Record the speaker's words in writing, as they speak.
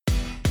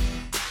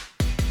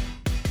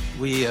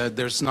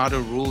There's not a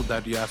rule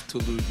that you have to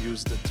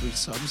use the 3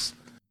 subs.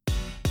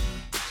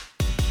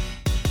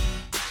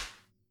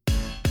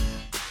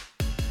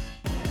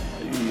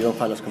 You don't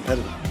find us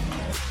competitive.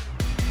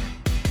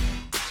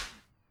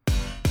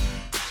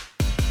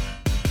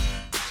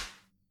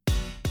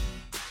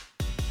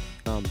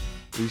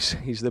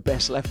 He's the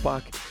best left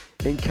back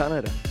in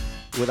Canada,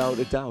 without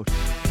a doubt.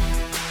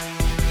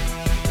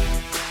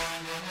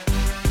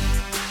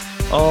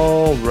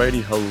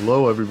 Alrighty,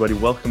 hello everybody.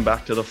 Welcome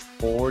back to the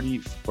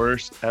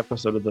 41st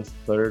episode of the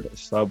Third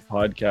Sub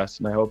Podcast,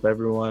 and I hope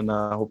everyone,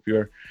 hope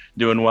you're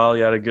doing well.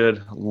 You had a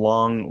good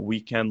long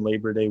weekend,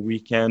 Labor Day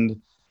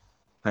weekend.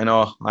 I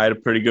know I had a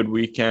pretty good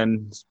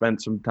weekend.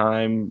 Spent some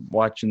time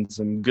watching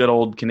some good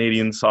old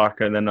Canadian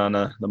soccer, and then on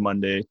the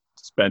Monday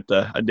spent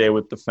a day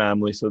with the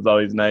family, so it's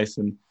always nice.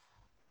 And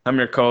I'm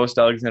your co-host,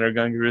 Alexander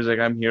Gungaruzik.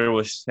 I'm here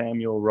with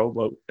Samuel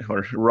Rowboat,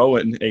 or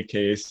Rowan,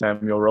 aka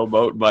Samuel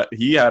Rowboat, but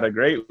he had a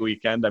great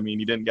weekend. I mean,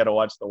 he didn't get to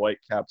watch the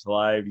Whitecaps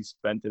live. He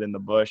spent it in the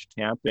bush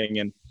camping,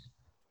 and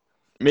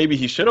maybe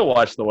he should have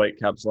watched the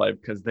Whitecaps live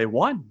because they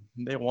won.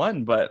 They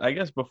won, but I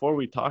guess before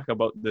we talk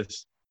about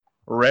this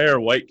rare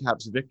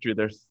Whitecaps victory,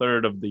 their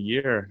third of the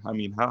year, I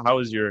mean, how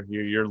was your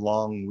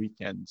long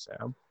weekend,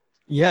 Sam?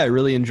 Yeah, I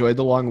really enjoyed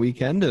the long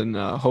weekend, and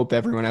hope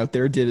everyone out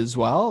there did as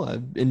well.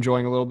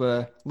 Enjoying a little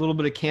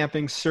bit of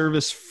camping,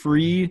 service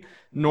free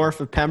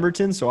north of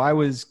Pemberton. So I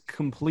was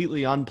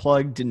completely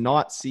unplugged, did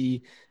not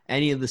see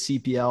any of the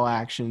CPL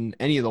action,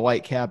 any of the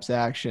Whitecaps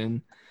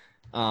action.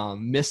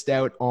 Missed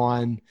out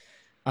on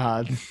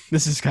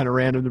this is kind of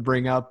random to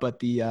bring up, but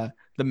the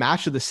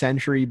match of the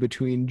century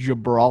between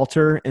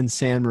Gibraltar and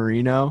San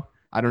Marino.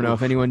 I don't know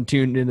if anyone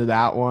tuned into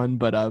that one,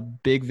 but a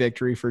big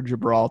victory for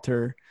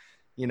Gibraltar.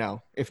 You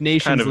know, if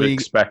Nations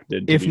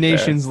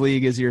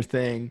League is your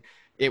thing,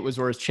 it was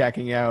worth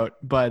checking out.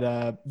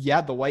 But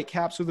yeah, the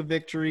Whitecaps with a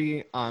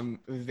victory. I'm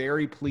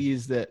very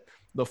pleased that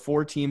the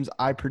 4 teams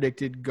I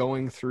predicted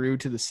going through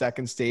to the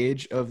second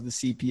stage of the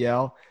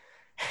CPL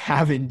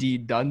have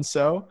indeed done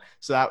so.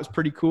 So that was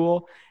pretty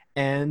cool.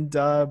 And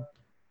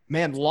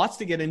man, lots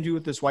to get into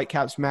with this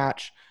Whitecaps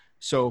match.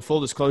 So full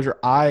disclosure,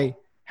 I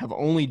have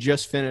only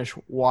just finished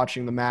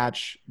watching the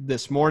match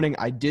this morning.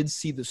 I did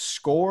see the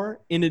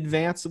score in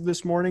advance of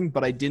this morning,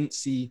 but I didn't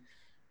see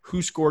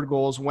who scored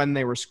goals, when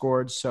they were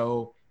scored.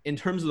 So in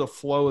terms of the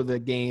flow of the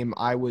game,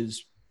 I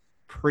was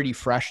pretty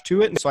fresh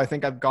to it. And so I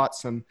think I've got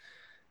some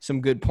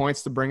good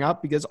points to bring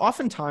up, because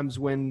oftentimes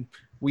when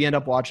we end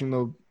up watching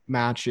the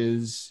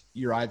matches,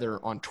 you're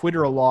either on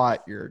Twitter a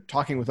lot, you're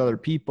talking with other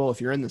people. If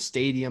you're in the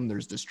stadium,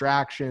 there's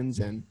distractions,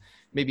 and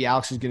maybe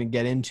Alex is going to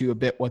get into a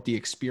bit what the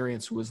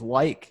experience was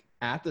like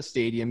at the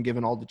stadium,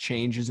 given all the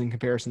changes in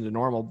comparison to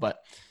normal.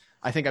 But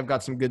I think I've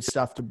got some good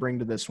stuff to bring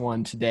to this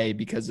one today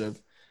because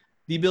of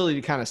the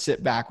ability to kind of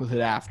sit back with it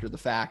after the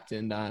fact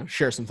and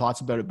share some thoughts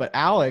about it. But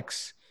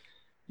Alex,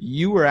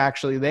 you were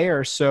actually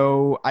there.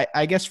 So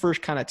I guess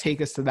first kind of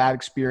take us to that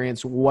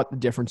experience, what the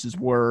differences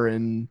were,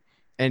 and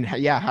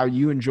yeah, how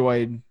you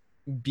enjoyed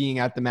being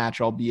at the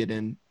match, albeit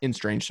in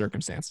strange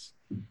circumstances.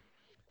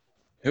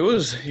 It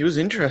was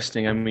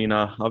interesting. I mean,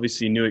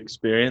 obviously new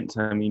experience.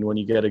 I mean, when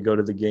you get to go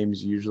to the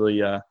games, usually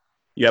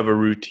you have a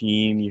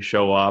routine, you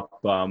show up.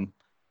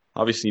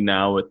 Obviously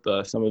now with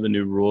some of the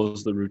new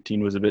rules, the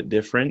routine was a bit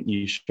different.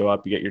 You show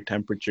up, you get your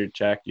temperature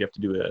checked, you have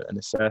to do an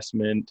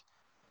assessment.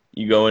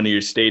 You go into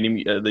your stadium,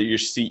 your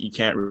seat, you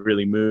can't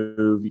really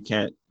move. You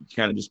kind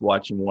of just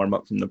watch and warm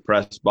up from the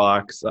press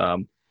box.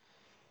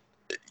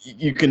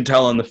 You can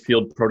tell on the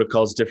field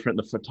protocol is different.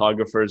 The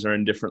photographers are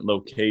in different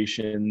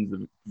locations.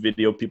 The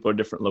video people are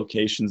different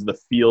locations. The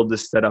field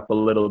is set up a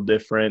little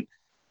different.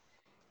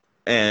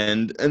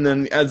 And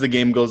then as the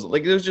game goes,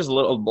 like there's just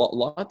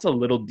lots of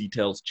little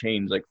details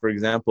change. Like, for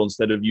example,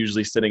 instead of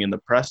usually sitting in the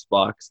press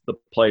box, the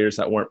players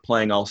that weren't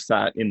playing all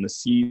sat in the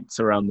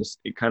seats around this,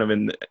 kind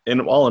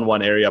of all in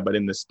one area, but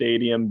in the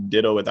stadium.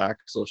 Ditto with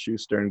Axel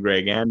Schuster and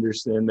Greg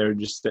Anderson. They're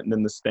just sitting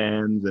in the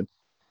stands. And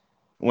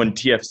when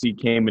TFC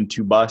came in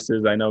 2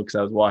 buses, I know because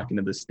I was walking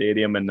to the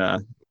stadium, and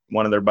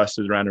one of their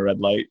buses ran a red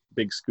light.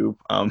 Big scoop.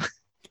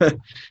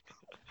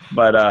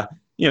 But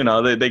you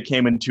know, they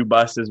came in 2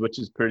 buses, which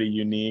is pretty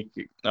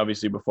unique.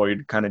 Obviously, before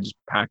you'd kind of just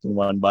pack in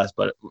one bus,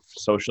 but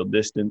social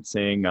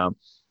distancing.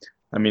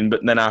 I mean, but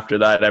then after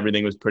that,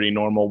 everything was pretty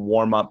normal.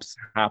 Warm-ups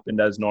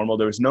happened as normal.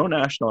 There was no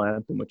national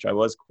anthem, which I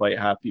was quite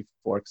happy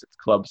for because it's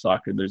club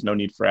soccer. There's no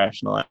need for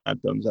national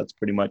anthems. That's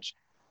pretty much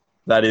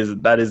that is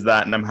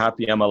that. And I'm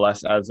happy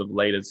MLS as of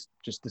late has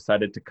just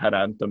decided to cut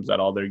anthems at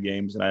all their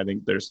games. And I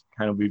think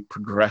we've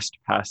progressed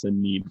past a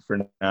need for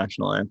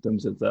national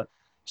anthems as a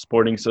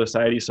sporting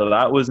society. So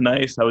that was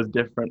nice. That was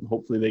different.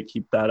 Hopefully they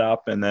keep that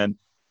up. And then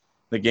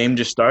the game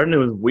just started. And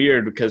it was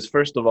weird because,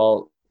 first of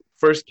all,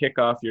 first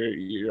kickoff,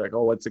 you're like,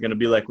 oh, what's it going to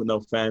be like with no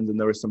fans? And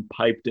there was some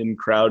piped in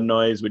crowd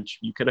noise, which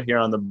you could hear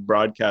on the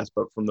broadcast,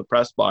 but from the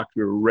press box,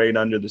 we were right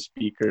under the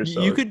speakers.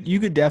 So you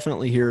could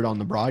definitely hear it on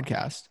the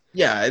broadcast.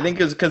 Yeah, I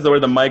think it's because there were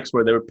the mics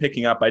where they were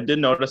picking up. I did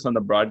notice on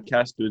the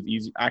broadcast it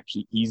was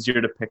actually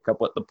easier to pick up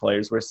what the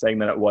players were saying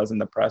than it was in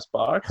the press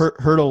box.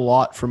 Heard a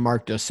lot from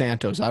Mark Dos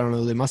Santos. I don't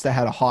know. They must have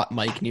had a hot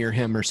mic near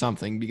him or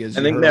something, because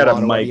I think they had a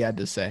mic. What he had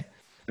to say.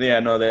 Yeah,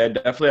 no, they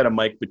definitely had a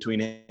mic between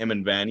him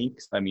and Vanny.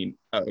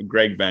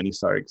 Greg Vanny,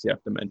 sorry, because you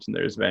have to mention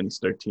there's Vanny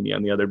Startini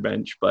on the other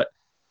bench. But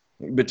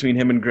between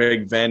him and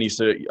Greg Vanny,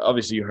 so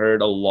obviously you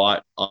heard a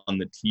lot on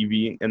the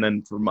TV. And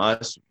then from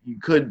us, you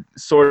could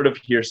sort of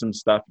hear some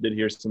stuff, did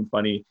hear some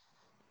funny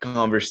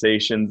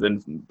conversations.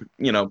 And,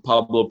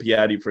 Pablo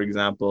Piatti, for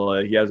example,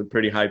 he has a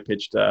pretty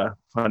high-pitched,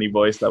 funny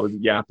voice that was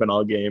yapping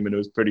all game, and it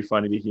was pretty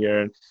funny to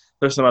hear. And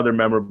there's some other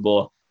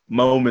memorable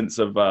moments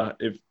of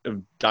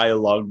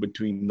dialogue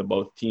between the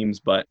both teams,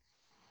 but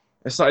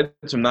aside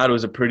from that, it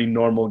was a pretty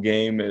normal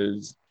game.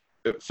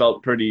 It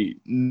felt pretty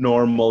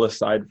normal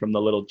aside from the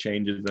little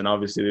changes, and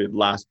obviously the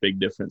last big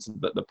difference is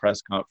that the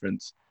press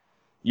conference,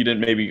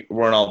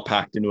 weren't all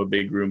packed into a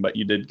big room, but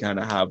you did kind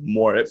of have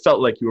more. It felt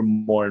like you were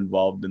more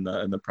involved in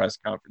the press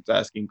conference,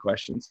 asking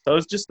questions. So it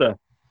was just a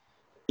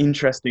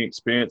interesting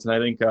experience, and I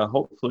think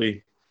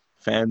hopefully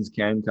fans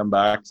can come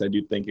back, because I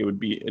do think it would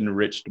be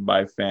enriched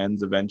by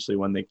fans eventually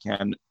when they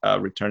can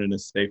return in a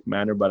safe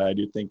manner. But I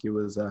do think it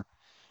was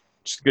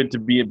just good to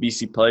be at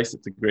BC Place.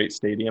 It's a great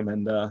stadium,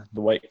 and the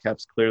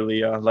Whitecaps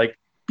clearly like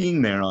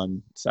being there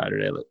on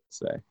Saturday, let's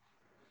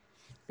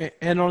say.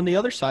 And on the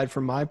other side,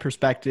 from my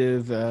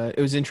perspective, it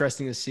was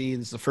interesting to see.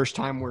 This is the first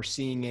time we're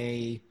seeing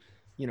a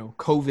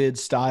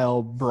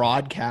COVID-style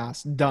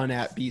broadcast done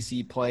at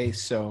BC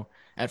Place. So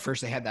at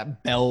first they had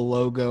that Bell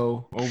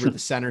logo over the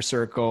center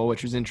circle,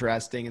 which was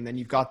interesting. And then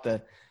you've got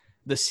the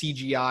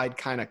CGI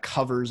kind of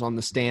covers on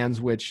the stands,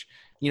 which,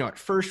 at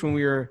first when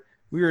we were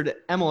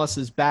at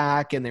MLS's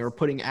back and they were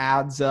putting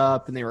ads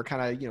up and they were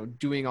kind of,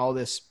 doing all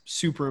this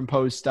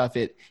superimposed stuff,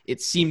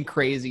 it seemed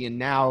crazy. And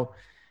now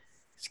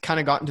it's kind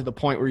of gotten to the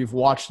point where you've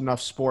watched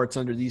enough sports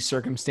under these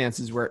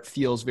circumstances where it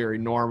feels very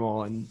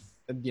normal, and,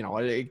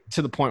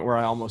 to the point where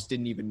I almost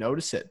didn't even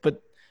notice it.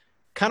 But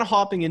kind of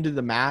hopping into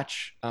the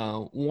match,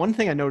 one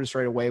thing I noticed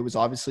right away was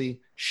obviously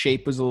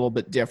shape was a little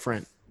bit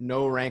different.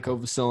 No Ranko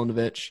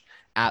Vasilinovic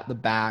at the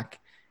back.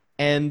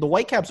 And the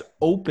Whitecaps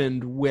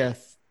opened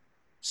with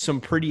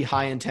some pretty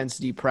high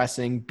intensity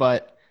pressing,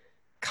 but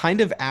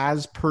kind of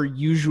as per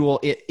usual,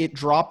 it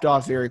dropped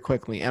off very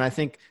quickly. And I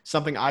think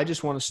something I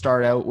just want to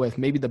start out with,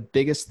 maybe the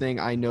biggest thing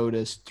I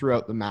noticed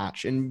throughout the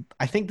match, and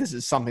I think this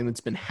is something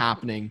that's been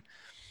happening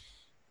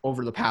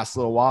over the past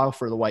little while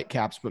for the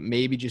Whitecaps, but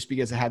maybe just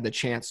because I had the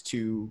chance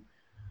to,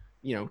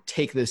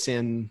 take this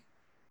in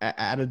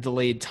at a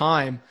delayed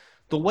time,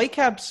 the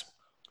Whitecaps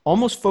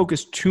almost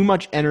focused too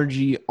much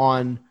energy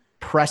on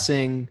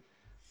pressing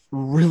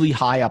really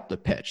high up the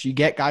pitch. You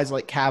get guys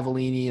like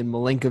Cavallini and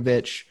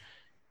Milinkovic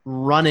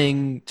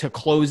running to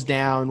close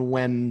down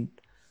when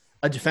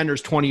a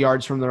defender's 20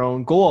 yards from their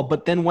own goal.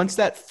 But then once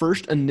that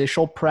first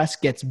initial press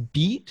gets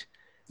beat,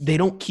 they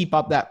don't keep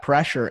up that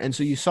pressure. And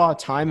so you saw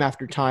time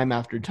after time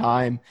after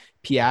time,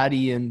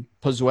 Piatti and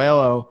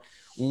Pozuelo,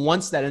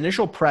 once that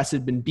initial press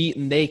had been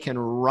beaten, they can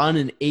run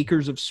in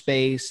acres of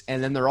space.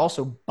 And then they're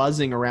also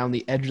buzzing around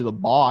the edge of the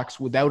box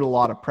without a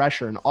lot of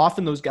pressure. And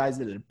often those guys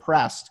that had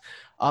pressed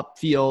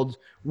upfield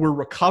were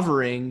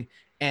recovering.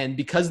 And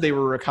because they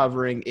were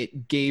recovering,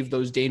 it gave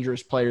those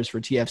dangerous players for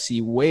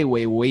TFC way,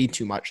 way, way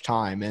too much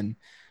time. And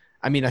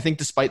I mean, I think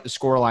despite the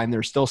scoreline,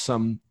 there's still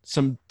some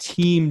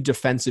team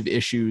defensive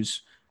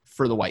issues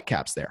for the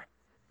Whitecaps there.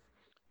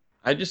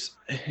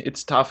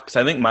 It's tough because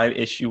I think my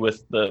issue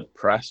with the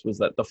press was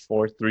that the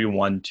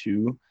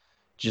 4-3-1-2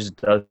 just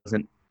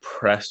doesn't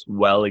press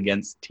well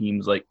against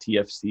teams like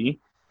TFC.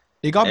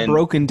 It got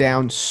broken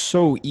down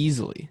so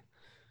easily.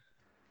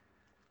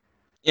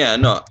 Yeah,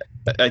 no,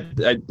 I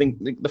think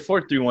the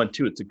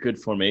 4-3-1-2, it's a good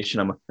formation.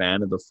 I'm a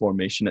fan of the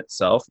formation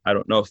itself. I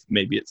don't know if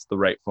maybe it's the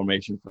right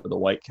formation for the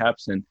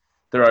Whitecaps, and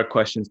there are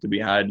questions to be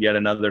had. Yet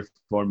another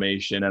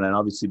formation, and then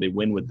obviously they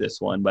win with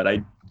this one, but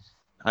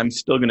I'm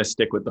still going to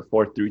stick with the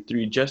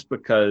 4-3-3 just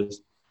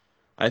because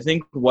I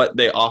think what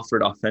they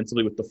offered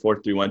offensively with the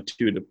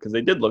 4-3-1-2, because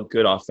they did look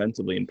good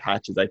offensively in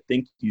patches, I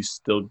think you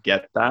still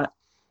get that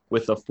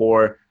with the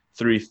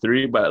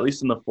 4-3-3, but at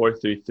least in the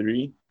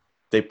 4-3-3,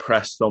 they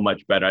press so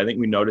much better. I think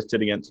we noticed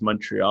it against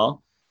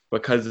Montreal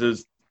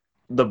because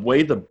the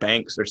way the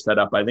banks are set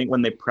up. I think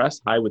when they press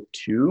high with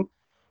two,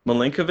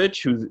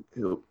 Milinkovic,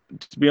 who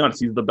to be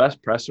honest, he's the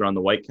best presser on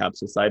the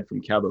Whitecaps aside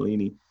from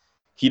Cavallini,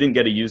 he didn't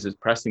get to use his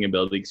pressing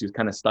ability because he was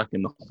kind of stuck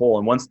in the hole.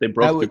 And once they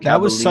broke it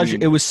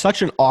was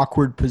such an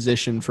awkward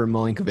position for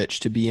Milinkovic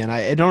to be in.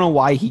 I don't know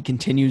why he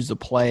continues to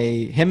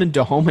play. Him and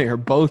Dahomey are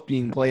both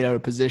being played out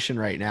of position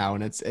right now,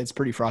 and it's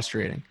pretty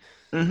frustrating.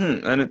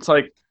 Mm-hmm. And it's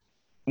like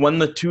when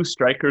the two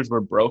strikers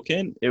were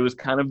broken, it was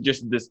kind of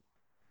just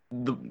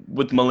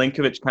with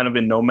Milinkovic kind of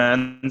in no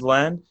man's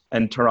land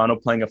and Toronto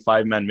playing a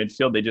 5-man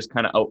midfield, they just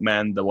kind of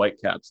outmanned the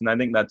Whitecaps. And I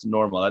think that's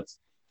normal. That's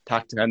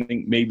tactic. I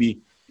think maybe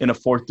in a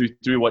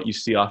 4-3-3, what you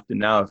see often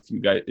now,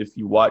 if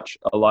you watch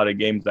a lot of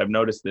games, I've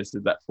noticed this,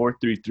 is that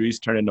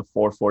 4-3-3s turn into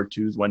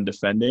 4-4-2s when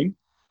defending,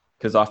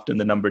 because often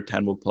the number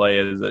 10 will play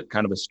as a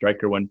kind of a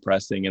striker when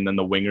pressing, and then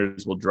the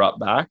wingers will drop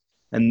back.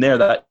 And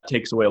that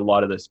takes away a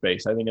lot of the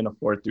space. I think in a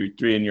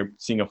 4-3-3, and you're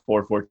seeing a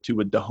 4-4-2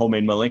 with Dahome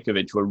and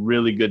Milinkovic, who are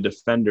really good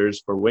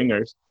defenders for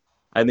wingers,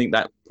 I think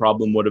that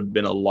problem would have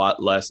been a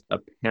lot less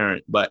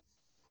apparent. But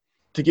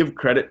to give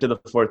credit to the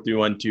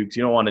 4-3-1-2, because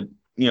you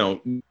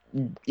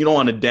don't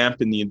want to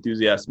dampen the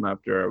enthusiasm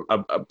after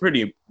a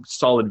pretty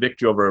solid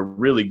victory over a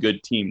really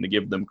good team, to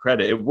give them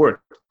credit. It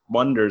worked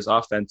wonders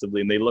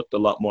offensively, and they looked a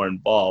lot more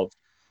involved.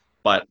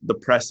 But the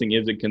pressing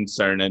is a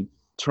concern, and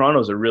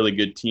Toronto's a really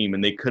good team,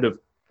 and they could have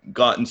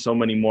gotten so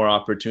many more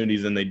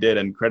opportunities than they did.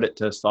 And credit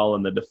to Saul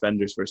and the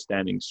defenders for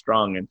standing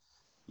strong. And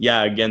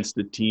yeah, against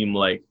a team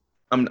like,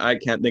 I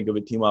can't think of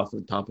a team off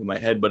the top of my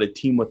head, but a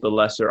team with the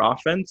lesser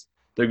offense,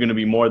 they're going to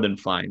be more than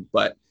fine.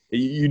 But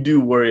you do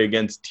worry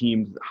against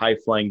teams,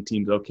 high-flying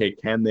teams. Okay,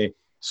 can they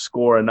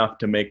score enough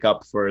to make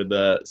up for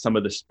some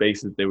of the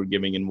spaces they were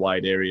giving in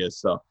wide areas?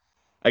 So,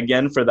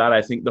 again, for that,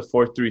 I think the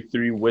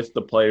 4-3-3 with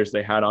the players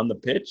they had on the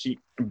pitch,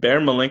 Bear,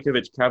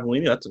 Milinkovic,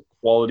 Cavallini, that's a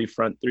quality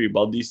front three.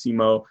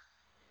 Baldissimo,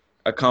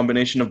 a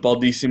combination of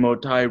Baldissimo,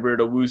 Tybert,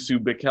 Owusu,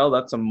 Bikel,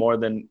 that's a more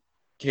than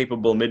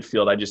capable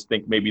midfield. I just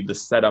think maybe the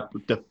setup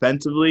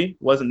defensively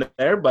wasn't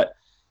there, but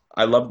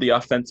I love the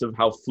offensive,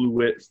 how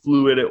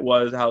fluid it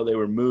was, how they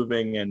were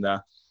moving. And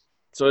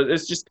so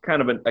it's just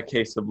kind of a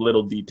case of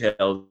little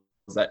details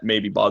that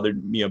maybe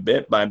bothered me a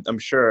bit, but I'm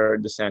sure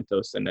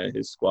DeSantos and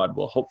his squad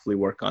will hopefully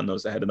work on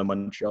those ahead of the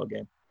Montreal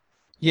game.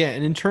 Yeah,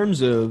 and in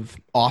terms of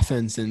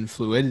offense and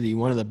fluidity,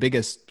 one of the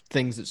biggest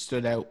things that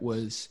stood out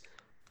was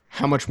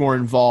how much more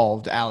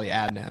involved Ali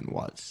Adnan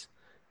was.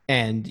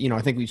 And,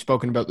 I think we've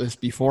spoken about this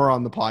before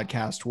on the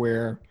podcast,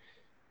 where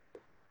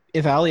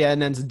if Ali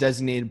Adnan's a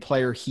designated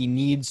player, he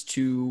needs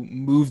to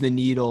move the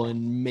needle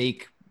and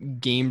make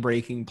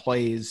game-breaking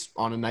plays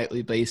on a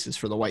nightly basis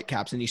for the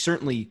Whitecaps. And he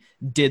certainly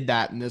did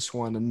that in this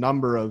one. A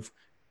number of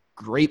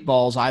great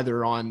balls,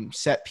 either on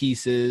set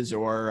pieces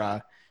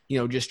or,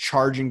 just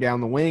charging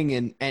down the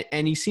wing.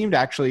 And he seemed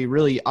actually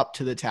really up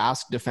to the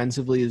task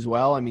defensively as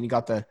well. I mean, he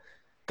got the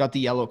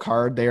yellow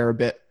card there a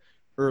bit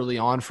early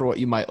on for what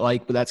you might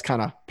like, but that's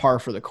kind of par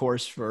for the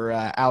course for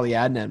Ali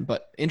Adnan.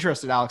 But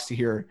interested, Alex, to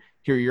hear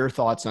your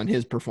thoughts on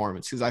his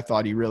performance, because I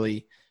thought he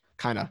really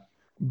kind of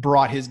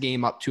brought his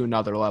game up to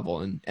another level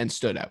and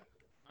stood out.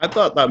 I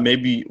thought that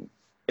maybe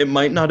it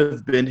might not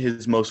have been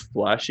his most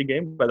flashy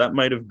game, but that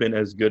might have been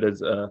as good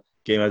as a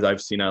game as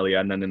I've seen Ali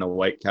Adnan in a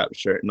Whitecap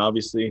shirt. And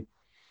obviously,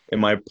 in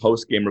my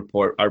post-game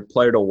report, our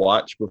player to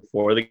watch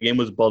before the game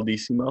was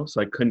Baldissimo,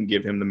 so I couldn't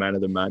give him the man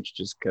of the match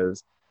just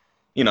because,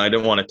 I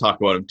didn't want to talk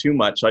about him too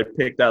much. So I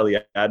picked Ali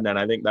Adnan.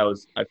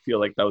 I feel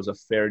like that was a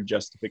fair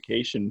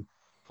justification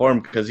for him,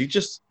 because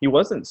he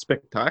wasn't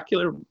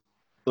spectacular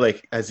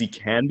like as he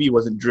can be. He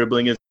wasn't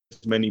dribbling as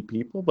many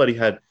people, but he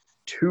had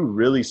 2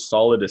 really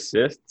solid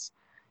assists.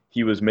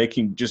 He was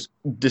making just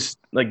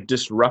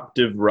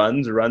disruptive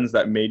runs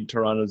that made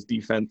Toronto's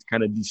defense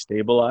kind of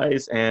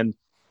destabilize. And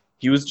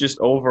he was just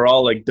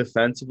overall, like,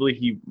 defensively,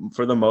 he,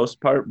 for the most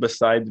part,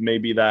 besides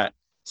maybe that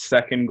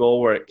second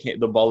goal where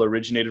the ball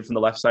originated from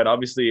the left side,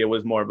 obviously it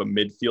was more of a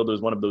midfield. It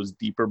was one of those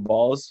deeper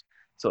balls.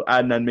 So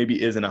Adnan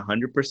maybe isn't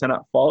 100%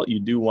 at fault.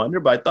 You do wonder,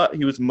 but I thought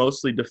he was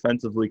mostly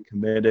defensively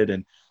committed,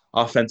 and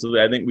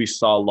offensively, I think we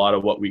saw a lot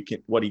of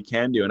what he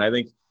can do. And I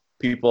think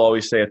people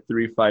always say a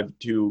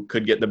 3-5-2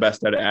 could get the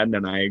best out of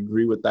Adnan. I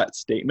agree with that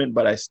statement,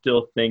 but I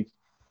still think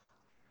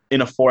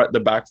in a 4 at the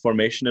back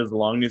formation, as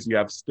long as you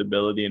have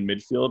stability in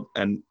midfield,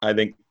 and I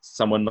think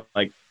someone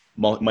like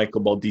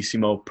Michael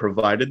Baldissimo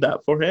provided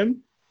that for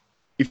him.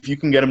 If you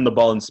can get him the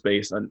ball in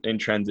space in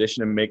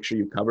transition and make sure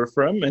you cover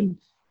for him, and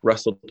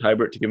Russell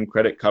Tybert, to give him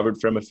credit, covered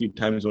for him a few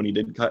times when he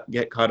did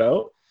get cut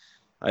out.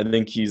 I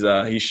think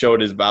he showed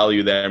his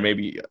value there.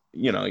 Maybe,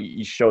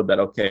 he showed that,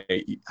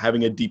 okay,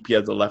 having a DP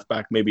as a left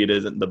back, maybe it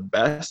isn't the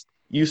best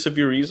use of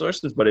your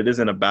resources, but it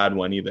isn't a bad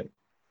one either.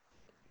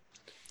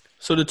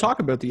 So to talk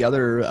about the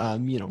other,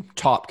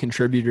 top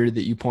contributor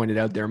that you pointed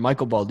out there,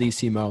 Michael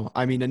Baldissimo,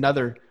 I mean,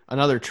 another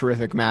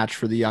terrific match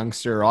for the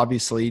youngster.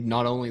 Obviously,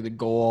 not only the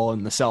goal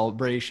and the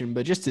celebration,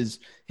 but just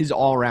his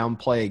all-around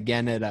play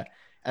again at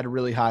a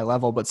really high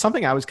level. But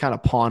something I was kind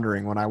of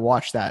pondering when I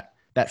watched that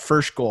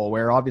first goal,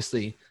 where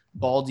obviously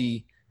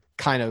Baldy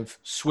kind of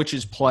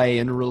switches play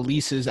and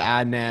releases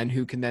Adnan,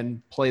 who can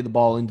then play the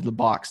ball into the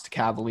box to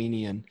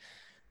Cavallini. And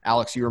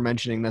Alex, you were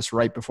mentioning this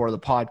right before the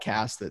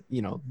podcast that,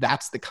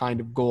 that's the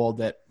kind of goal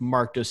that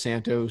Marc Dos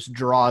Santos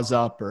draws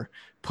up or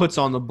puts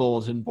on the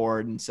bulletin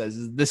board and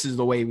says, this is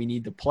the way we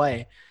need to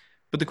play.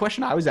 But the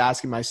question I was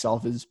asking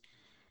myself is,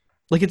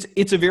 like,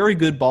 it's a very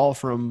good ball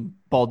from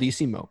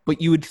Baldissimo,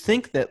 but you would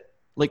think that,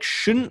 like,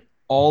 shouldn't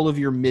all of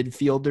your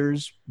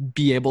midfielders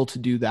be able to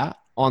do that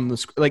on the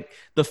screen? Like,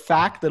 the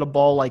fact that a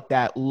ball like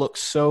that looks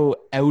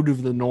so out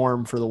of the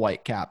norm for the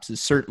Whitecaps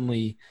is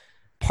certainly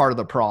part of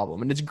the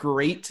problem. And it's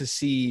great to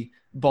see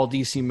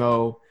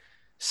Baldissimo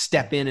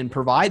step in and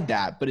provide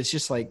that. But it's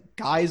just like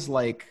guys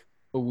like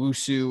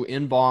Owusu,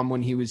 Inbaum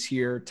when he was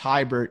here,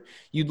 Tybert,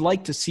 you'd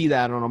like to see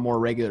that on a more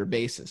regular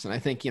basis. And I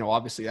think,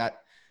 obviously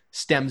that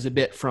stems a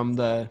bit from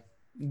the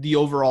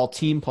overall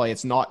team play.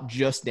 It's not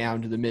just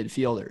down to the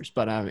midfielders,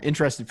 but I'm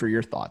interested for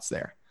your thoughts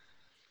there.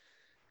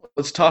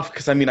 It's tough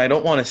because, I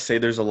don't want to say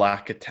there's a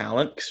lack of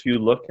talent, because if you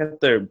look at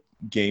their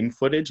game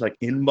footage, like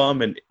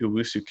Inbaum and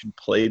Owusu can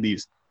play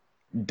these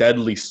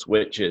deadly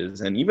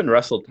switches, and even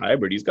Russell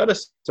Tybert, he's got a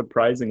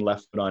surprising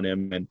left foot on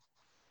him. And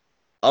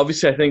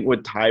obviously I think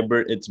with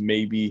Tybert, it's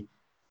maybe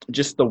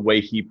just the way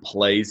he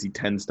plays. He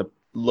tends to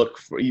look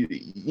for,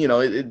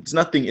 it's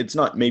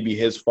not maybe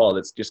his fault.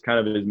 It's just kind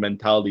of his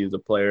mentality as a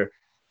player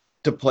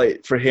to play.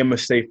 For him, a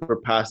safer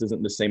pass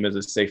isn't the same as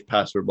a safe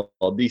pass for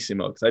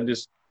Baldissimo,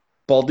 because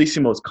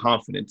Baldissimo's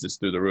confidence is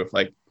through the roof.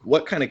 Like,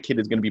 what kind of kid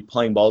is going to be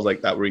playing balls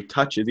like that where he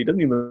touches, he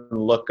doesn't even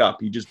look up,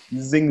 he just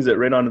zings it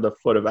right onto the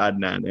foot of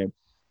Adnan? And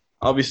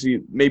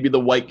obviously, maybe the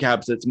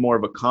Whitecaps, it's more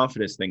of a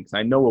confidence thing, because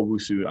I know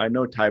Owusu, I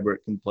know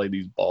Tybert can play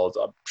these balls.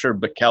 I'm sure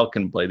Bikel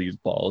can play these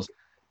balls.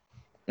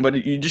 But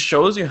it just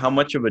shows you how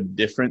much of a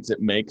difference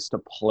it makes to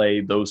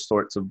play those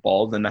sorts of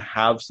balls and to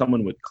have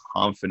someone with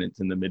confidence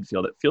in the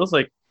midfield. It feels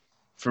like,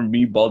 for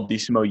me,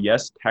 Baldissimo,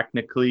 yes,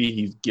 technically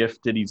he's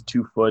gifted, he's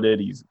two-footed,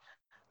 he's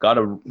got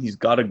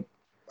a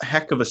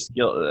heck of a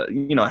skill,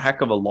 a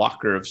heck of a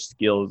locker of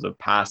skills, of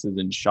passes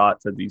and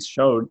shots that he's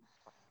showed.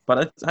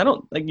 But I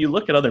don't, like, you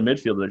look at other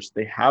midfielders,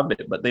 they have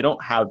it, but they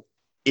don't have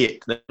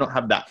it. They don't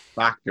have that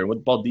factor.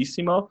 With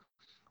Baldissimo,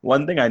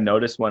 one thing I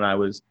noticed when I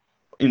was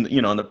in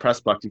the press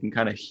box, you can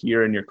kind of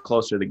hear, and you're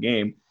closer to the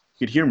game,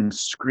 you could hear him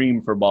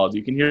scream for balls.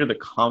 You can hear the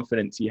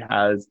confidence he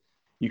has.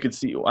 You could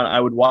see, I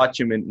would watch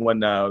him, and when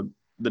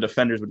the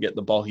defenders would get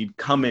the ball, he'd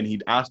come in,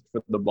 he'd ask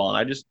for the ball.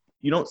 And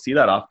you don't see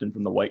that often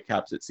from the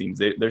Whitecaps, it seems.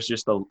 There's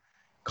just a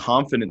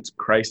confidence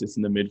crisis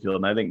in the midfield.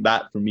 And I think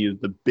that, for me, is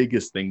the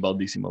biggest thing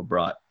Baldissimo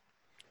brought.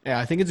 Yeah,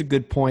 I think it's a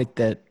good point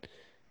that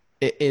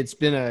it's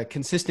been a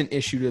consistent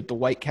issue that the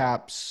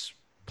Whitecaps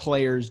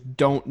players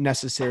don't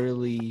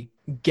necessarily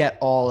get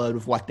all out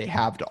of what they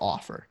have to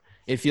offer.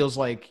 It feels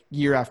like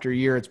year after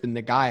year, it's been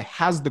the guy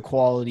has the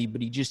quality,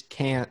 but he just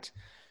can't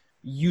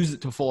use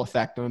it to full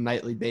effect on a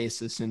nightly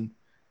basis. And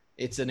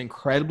it's an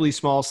incredibly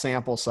small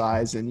sample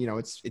size, and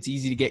it's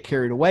easy to get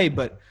carried away.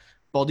 But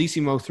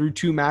Baldissimo, through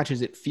 2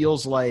 matches, it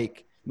feels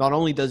like not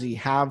only does he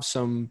have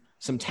some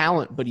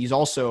talent, but he's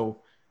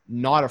also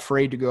not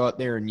afraid to go out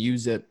there and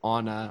use it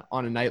on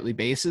a nightly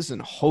basis.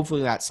 And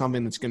hopefully that's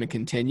something that's going to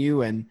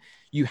continue. And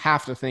you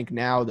have to think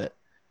now that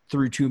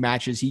through 2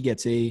 matches, he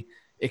gets a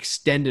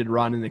extended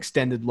run, an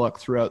extended look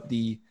throughout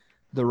the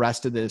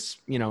rest of this,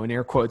 in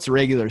air quotes,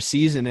 regular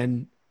season.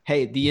 And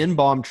hey, the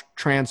Inbaum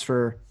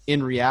transfer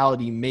in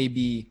reality may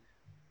be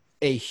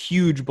a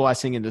huge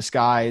blessing in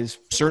disguise,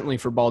 certainly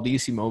for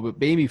Baldissimo, but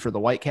maybe for the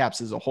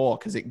Whitecaps as a whole,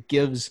 because it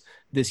gives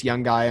this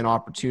young guy an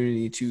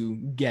opportunity to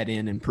get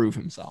in and prove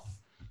himself.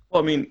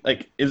 Well,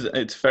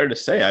 it's fair to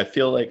say, I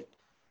feel like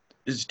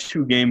it's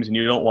 2 games and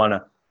you don't want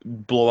to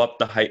blow up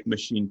the hype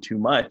machine too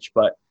much,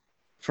 but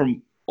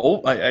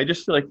I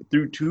just feel like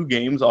through 2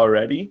 games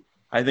already,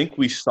 I think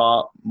we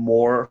saw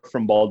more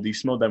from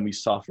Baldissimo than we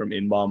saw from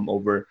Inbaum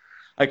over.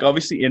 Like,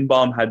 obviously,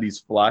 Inbaum had these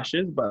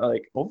flashes,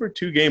 but over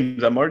 2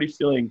 games, I'm already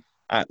feeling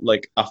at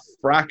a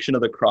fraction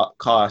of the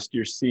cost.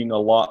 You're seeing a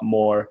lot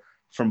more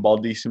from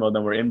Baldissimo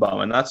than we're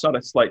Inbaum, and that's not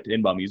a slight to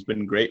Inbaum. He's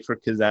been great for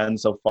Kazan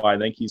so far. I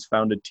think he's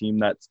found a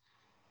team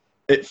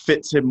it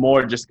fits him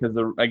more, just because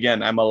again,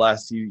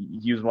 MLS,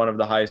 he was one of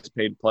the highest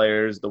paid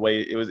players. The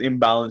way it was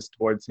imbalanced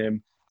towards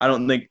him, I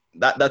don't think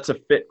that's a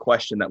fit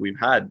question that we've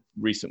had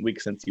recent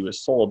weeks since he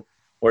was sold.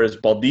 Whereas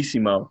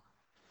Baldissimo,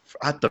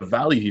 at the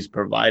value he's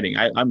providing,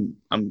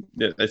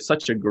 it's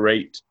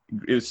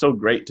so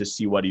great to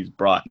see what he's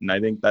brought. And I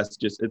think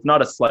it's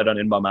not a slight on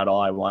Inbaum at all,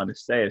 I want to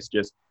say. It's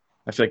just,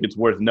 I feel like it's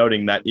worth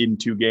noting that in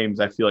 2 games,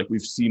 I feel like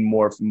we've seen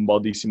more from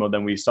Baldissimo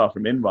than we saw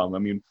from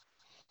Inbaum.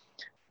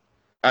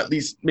 At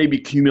least maybe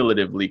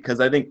cumulatively, because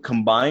I think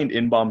combined,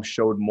 Inbaum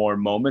showed more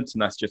moments,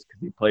 and that's just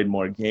because he played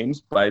more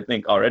games. But I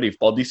think already, if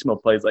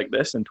Baldissimo plays like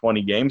this in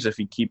 20 games, if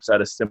he keeps at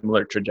a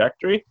similar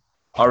trajectory,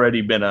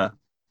 already been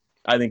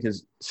I think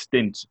his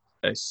stint,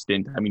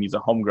 he's a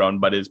homegrown,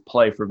 but his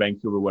play for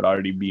Vancouver would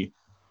already be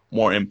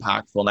more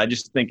impactful. And I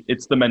just think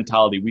it's the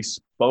mentality. We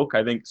spoke,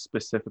 I think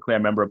specifically, I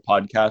remember a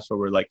podcast where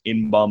we're like,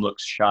 Inbaum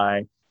looks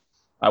shy.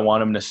 I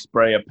want him to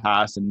spray a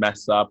pass and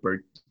mess up,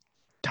 or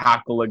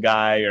tackle a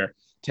guy, or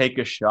take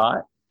a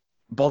shot.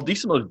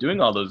 Baldissimo is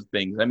doing all those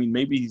things.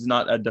 Maybe he's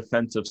not a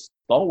defensive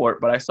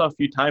stalwart, but I saw a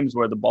few times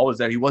where the ball was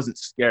there. He wasn't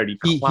scared.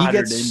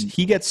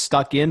 He gets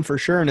stuck in for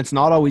sure, and it's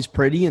not always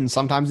pretty, and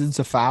sometimes it's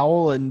a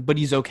foul, but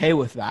he's okay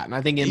with that. And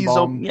I think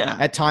Inbaum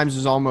at times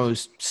was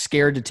almost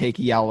scared to take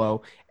a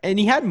yellow, and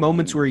he had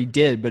moments where he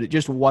did, but it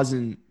just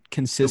wasn't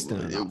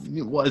consistent enough.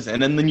 It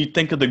wasn't. And then you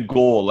think of the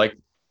goal, like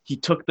he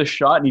took the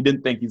shot and he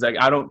didn't think, he's like,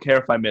 I don't care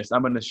if I miss,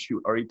 I'm going to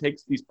shoot. Or he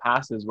takes these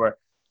passes where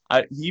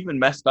he even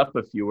messed up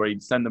a few where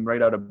he'd send them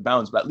right out of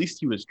bounds, but at least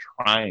he was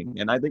trying.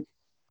 And I think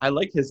I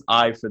like his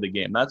eye for the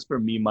game. That's for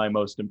me my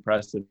most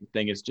impressive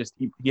thing. Is just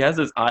he has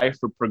his eye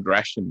for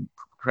progressing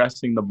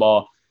the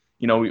ball.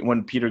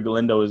 When Peter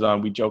Galindo was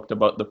on, we joked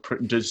about the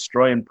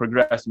destroy and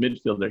progress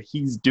midfielder.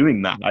 He's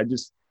doing that.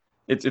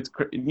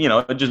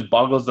 It just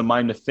boggles the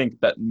mind to think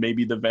that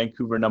maybe the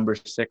Vancouver number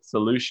 6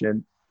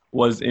 solution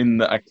was in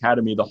the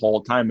academy the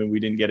whole time and we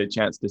didn't get a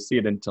chance to see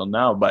it until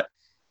now. But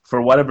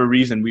for whatever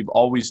reason, we've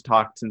always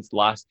talked since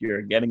last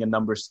year, getting a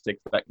number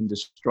 6 that can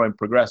destroy and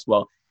progress.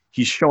 Well,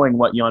 he's showing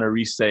what Jan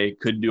Arise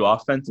could do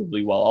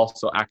offensively while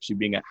also actually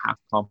being a half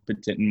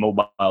competent and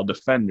mobile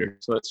defender.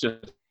 So it's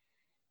just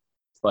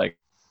like,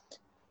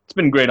 it's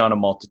been great on a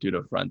multitude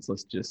of fronts.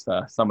 Let's just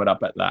sum it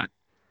up at that.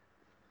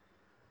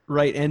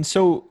 Right. And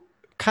so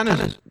kind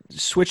of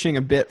switching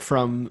a bit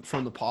from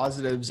the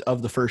positives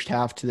of the first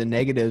half to the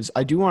negatives,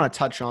 I do want to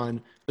touch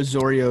on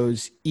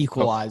Osorio's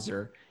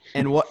equalizer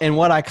and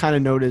what I kind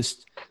of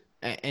noticed,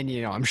 and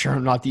I'm sure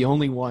I'm not the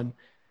only one,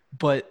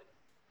 but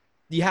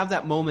you have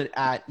that moment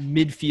at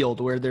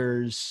midfield where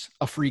there's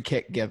a free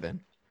kick given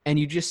and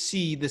you just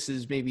see this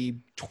is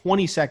maybe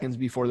 20 seconds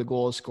before the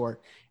goal is scored,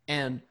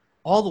 and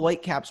all the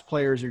Whitecaps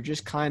players are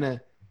just kind of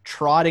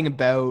trotting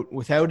about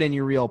without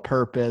any real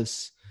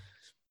purpose,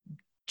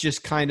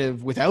 just kind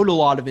of without a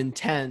lot of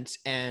intent,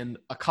 and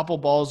a couple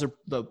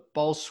the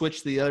balls switch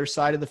to the other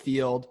side of the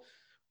field,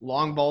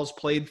 long balls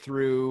played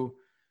through,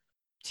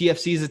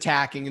 TFC's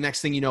attacking, and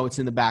next thing you know, it's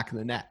in the back of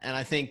the net. And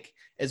I think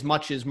as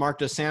much as Mark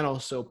Dos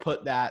Santos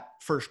put that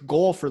first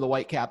goal for the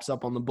Whitecaps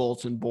up on the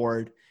bulletin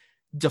board,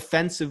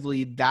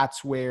 defensively,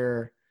 that's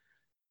where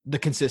the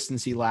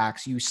consistency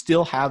lacks. You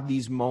still have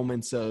these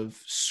moments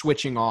of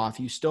switching off.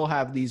 You still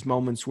have these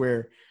moments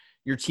where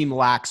your team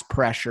lacks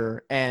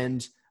pressure.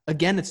 And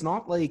again, it's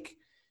not like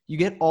you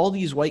get all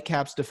these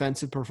Whitecaps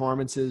defensive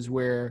performances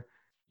where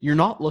you're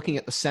not looking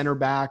at the center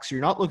backs,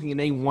 you're not looking at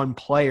any one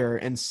player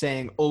and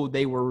saying, oh,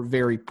 they were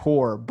very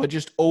poor, but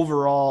just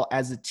overall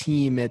as a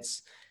team,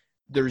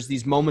 there's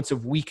these moments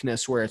of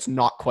weakness where it's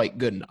not quite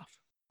good enough.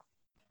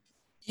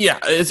 Yeah,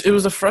 it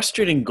was a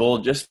frustrating goal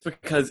just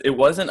because it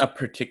wasn't a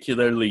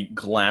particularly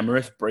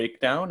glamorous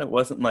breakdown. It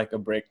wasn't like a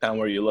breakdown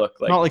where you look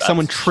like... Not like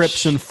someone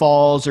trips and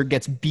falls or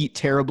gets beat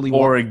terribly.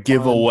 Or a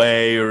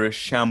giveaway or a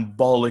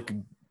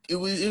shambolic... It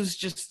was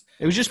just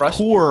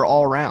poor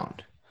all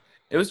around.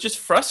 It was just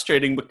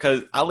frustrating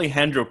because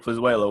Alejandro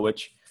Pozuelo,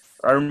 which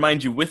I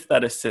remind you, with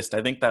that assist,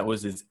 I think that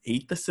was his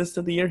 8th assist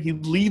of the year. He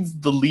leads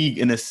the league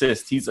in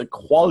assists. He's a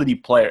quality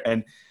player.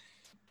 And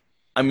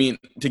I mean,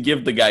 to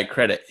give the guy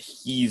credit,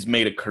 he's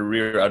made a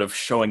career out of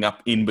showing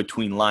up in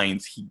between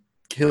lines. He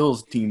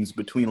kills teams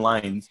between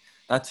lines.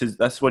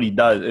 That's what he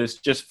does. It's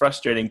just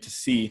frustrating to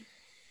see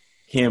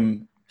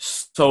him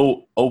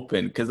so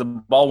open because the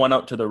ball went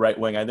out to the right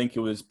wing. I think it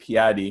was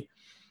Piatti.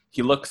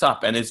 He looks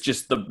up and it's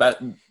just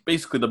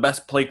basically the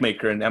best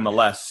playmaker in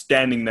MLS,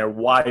 standing there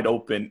wide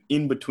open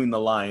in between the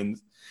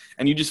lines.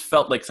 And you just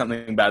felt like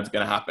something bad's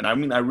going to happen. I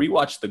mean, I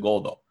rewatched the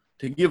goal though.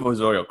 To give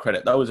Osorio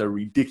credit, that was a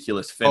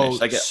ridiculous finish.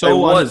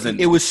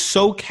 It was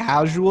so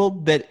casual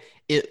that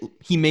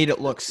he made it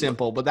look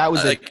simple, but that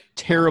was a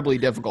terribly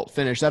difficult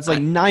finish. That's like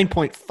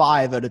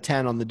 9.5 out of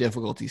 10 on the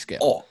difficulty scale.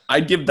 Oh,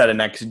 I'd give that an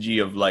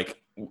XG of like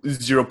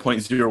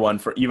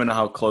 0.01 for even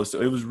how close.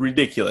 It was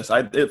ridiculous.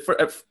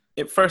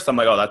 At first, I'm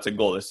like, oh, that's a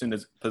goal. As soon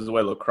as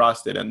Pozuelo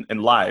crossed it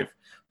and live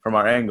from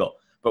our angle.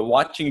 But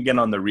watching again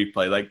on the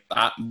replay, like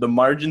the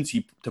margins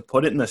to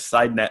put it in the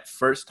side net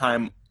first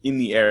time in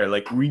the air,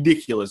 like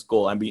ridiculous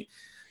goal. I mean,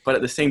 but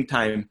at the same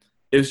time,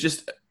 it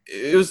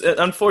was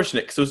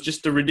unfortunate because it was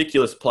just a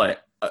ridiculous play.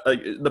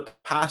 The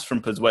pass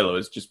from Pozuelo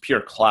is just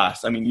pure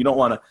class. I mean, I don't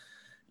want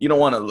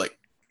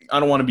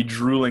to be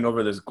drooling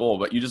over this goal,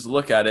 but you just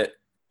look at it,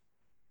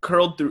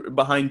 curled through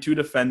behind 2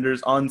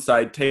 defenders,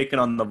 onside, taken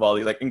on the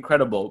volley, like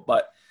incredible.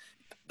 But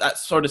that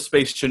sort of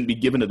space shouldn't be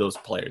given to those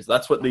players.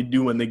 That's what they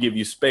do when they give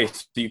you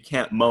space. So you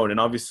can't moan. And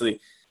obviously,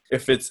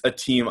 if it's a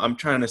team, I'm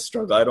trying to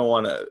struggle. I don't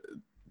want to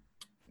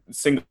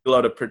single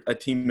out a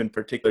team in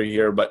particular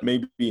here, but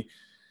maybe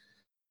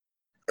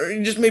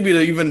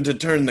to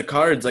turn the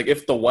cards. Like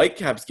if the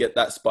Whitecaps get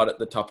that spot at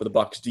the top of the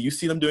box, do you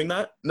see them doing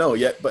that? No,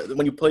 yet. But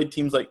when you play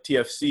teams like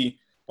TFC,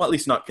 well, at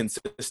least not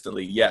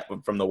consistently yet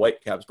from the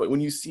Whitecaps, but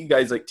when you see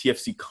guys like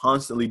TFC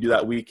constantly do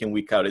that week in,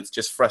 week out, it's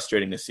just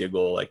frustrating to see a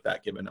goal like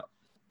that given up.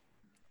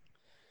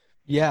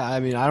 Yeah, I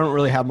mean, I don't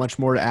really have much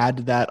more to add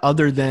to that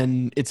other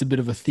than it's a bit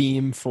of a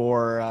theme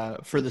for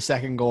the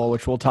second goal,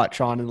 which we'll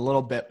touch on in a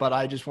little bit. But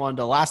I just wanted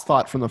to, last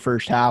thought from the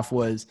first half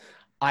was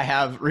I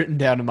have written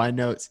down in my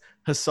notes,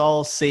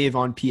 Hasal's save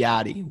on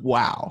Piatti.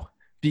 Wow.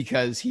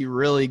 Because he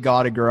really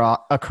got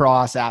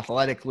across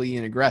athletically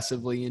and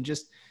aggressively. And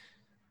just,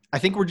 I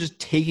think we're just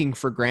taking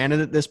for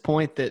granted at this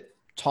point that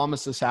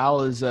Thomas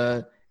Hasal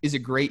is a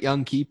great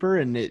young keeper,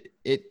 and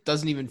it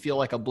doesn't even feel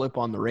like a blip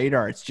on the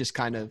radar. It's just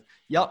kind of,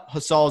 yep,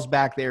 Hasal's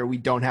back there. We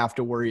don't have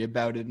to worry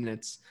about it. And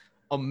it's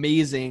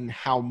amazing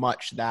how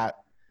much that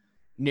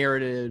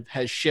narrative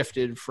has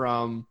shifted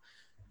from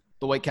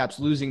the Whitecaps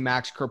losing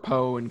Max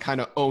Crepeau and kind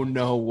of, oh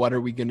no, what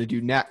are we going to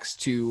do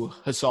next, to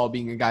Hasal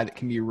being a guy that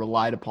can be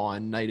relied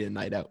upon night in,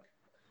 night out.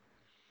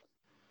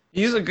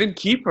 He's a good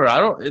keeper. I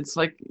don't It's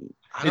know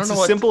as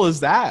what simple as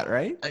that,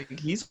 right?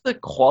 he's a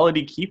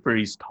quality keeper.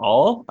 He's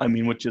tall. I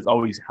mean, which is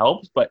always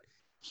helps, but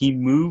he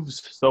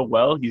moves so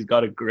well. He's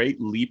got a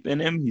great leap in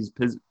him. He's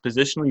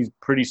positionally he's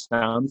pretty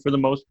sound for the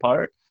most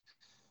part.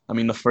 I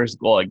mean, the first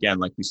goal again,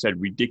 like we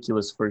said,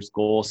 ridiculous first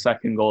goal.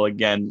 Second goal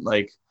again,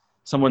 like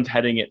someone's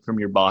heading it from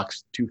your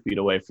box 2 feet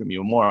away from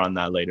you. More on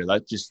that later.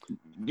 That's just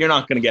you're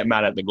not going to get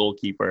mad at the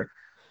goalkeeper.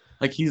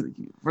 Like he's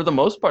for the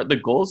most part, the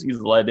goals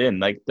he's let in,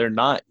 like they're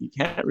not. You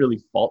can't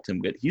really fault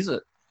him. But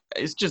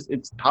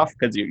it's tough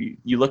because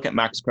you look at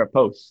Max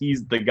Crepeau.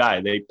 He's the guy.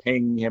 They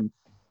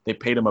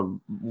paid him a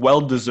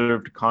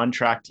well-deserved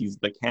contract. He's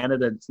the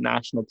Canada's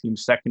national team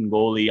second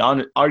goalie,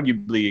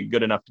 arguably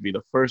good enough to be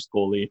the first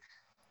goalie.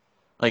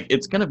 Like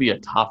it's going to be a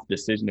tough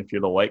decision if you're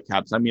the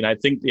Whitecaps. I mean, I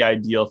think the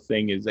ideal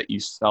thing is that you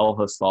sell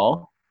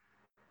Hasal.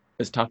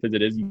 As tough as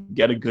it is, you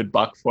get a good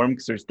buck for him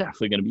because there's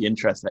definitely going to be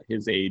interest at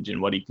his age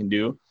and what he can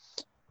do.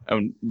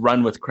 And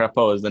run with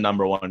Crepeau as the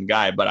number one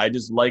guy. But I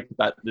just like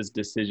that this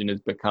decision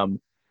has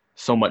become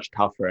so much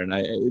tougher. And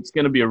it's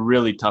going to be a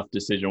really tough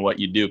decision what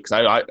you do.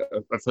 Because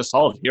if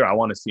Hasal is here, I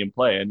want to see him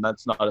play. And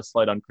that's not a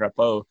slight on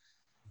Crepeau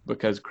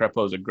because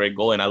Crepeau is a great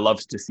goalie and I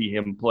love to see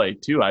him play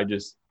too.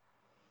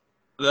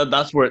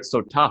 That's where it's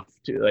so tough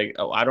too. Like,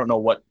 I don't know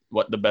what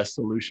the best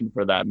solution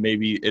for that.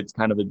 Maybe it's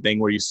kind of a thing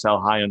where you sell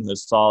high on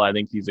Hasal. I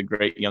think he's a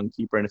great young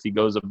keeper. And if he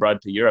goes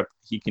abroad to Europe,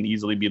 he can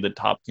easily be the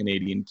top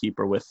Canadian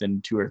keeper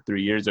within 2 or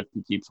 3 years if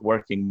he keeps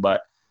working.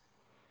 But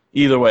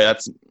either way,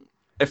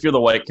 if you're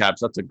the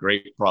Whitecaps, that's a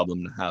great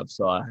problem to have.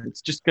 So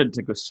it's just good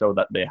to show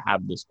that they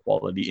have this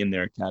quality in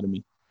their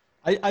academy.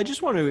 I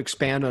just want to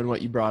expand on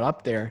what you brought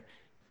up there.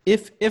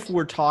 If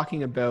we're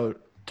talking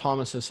about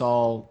Thomas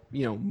Hasal,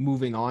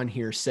 moving on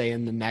here, say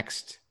in the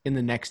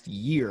next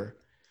year,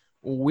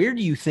 where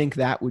do you think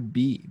that would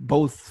be?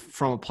 Both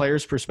from a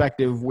player's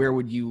perspective, where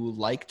would you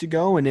like to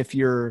go? And if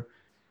you're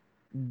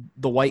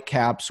the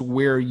Whitecaps,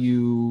 where are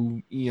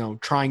you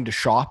trying to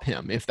shop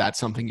him if that's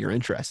something you're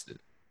interested in?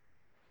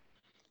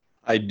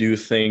 I do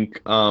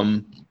think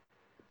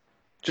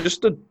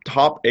just a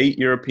top 8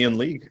 European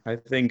league. I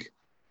think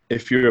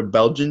if you're a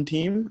Belgian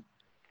team,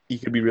 he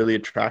could be really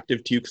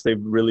attractive to you because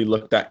they've really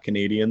looked at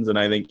Canadians, and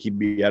I think he'd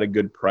be at a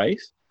good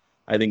price.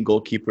 I think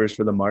goalkeepers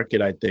for the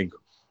market, I think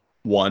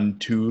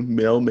 1-2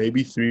 mil,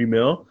 maybe 3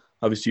 mil.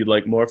 Obviously, you'd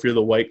like more if you're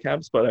the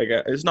Whitecaps, but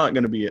it's not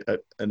going to be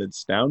an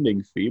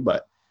astounding fee,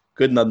 but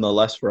good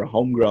nonetheless for a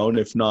homegrown,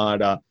 if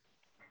not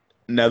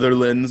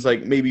Netherlands,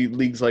 like maybe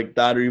leagues like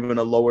that, or even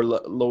a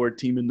lower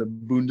team in the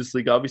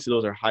Bundesliga. Obviously,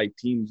 those are high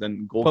teams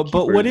and goalkeepers.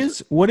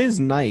 But what is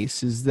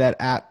nice is that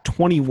at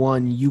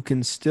 21, you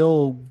can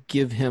still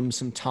give him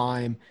some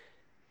time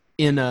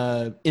in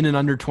an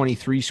under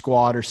 23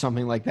 squad or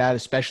something like that,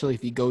 especially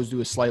if he goes to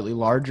a slightly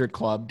larger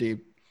club to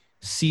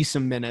see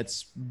some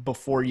minutes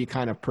before you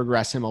kind of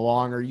progress him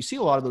along. Or you see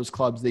a lot of those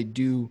clubs, they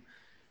do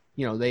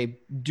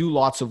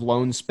lots of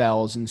loan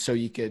spells, and so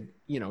you could.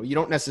 You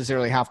don't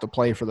necessarily have to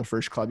play for the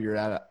first club you're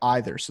at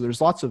either. So there's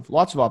lots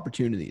of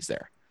opportunities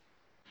there.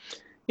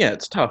 Yeah,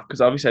 it's tough because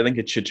obviously I think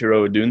it's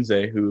Chitaro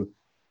Odunze, who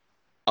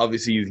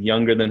obviously he's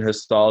younger than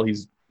Hasal.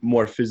 He's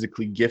more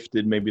physically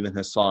gifted maybe than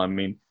Hasal. I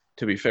mean,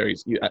 to be fair,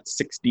 at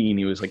 16,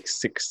 he was like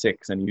 6'6",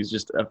 and he was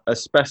just a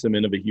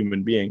specimen of a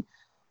human being.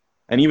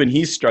 And even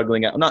he's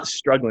not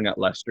struggling at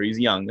Leicester. He's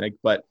young,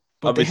 but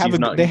they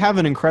have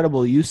an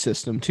incredible youth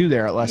system too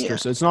there at Leicester,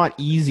 so it's not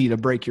easy to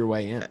break your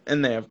way in.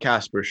 And they have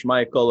Kasper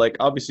Schmeichel. Like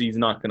obviously he's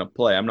not going to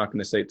play. I'm not going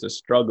to say it's a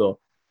struggle,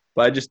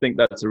 but I just think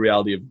that's the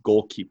reality of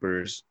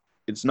goalkeepers.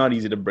 It's not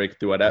easy to break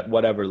through at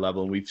whatever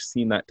level. And we've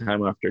seen that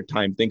time after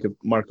time. Think of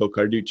Marco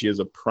Carducci as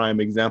a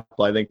prime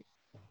example. I think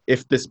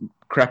if this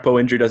Crepeau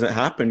injury doesn't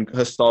happen,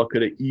 Hasal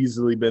could have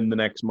easily been the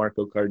next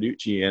Marco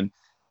Carducci. And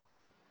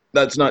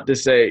that's not to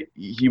say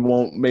he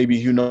won't. Maybe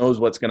who knows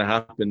what's going to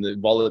happen.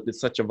 It's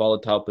such a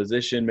volatile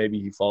position. Maybe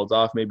he falls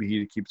off. Maybe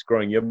he keeps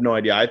growing. You have no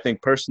idea. I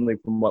think personally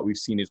from what we've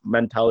seen, his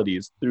mentality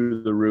is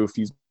through the roof.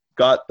 He's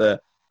got the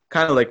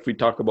kind of like if we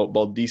talk about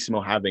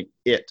Baldissimo having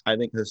it. I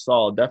think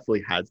Hasal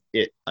definitely has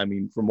it. I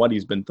mean, from what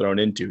he's been thrown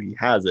into, he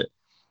has it.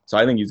 So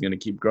I think he's going to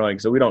keep growing.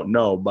 So we don't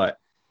know, but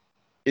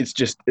that's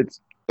the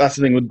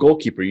thing with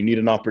goalkeeper. You need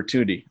an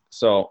opportunity.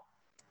 So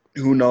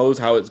who knows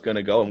how it's going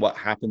to go and what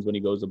happens when he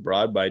goes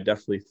abroad. But I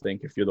definitely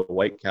think if you're the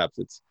Whitecaps,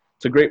 it's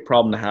a great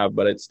problem to have,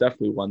 but it's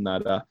definitely one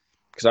that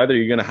because either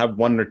you're going to have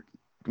one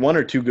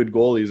or two good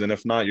goalies, and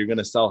if not, you're going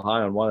to sell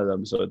high on one of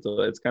them. So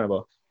it's kind of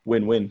a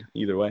win-win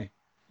either way.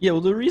 Yeah,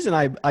 well, the reason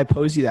I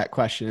pose you that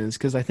question is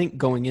because I think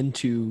going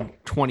into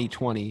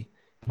 2020,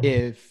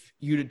 if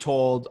you'd have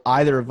told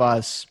either of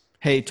us,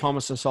 hey,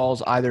 Thomas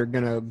Hasal's either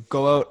going to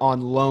go out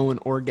on loan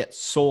or get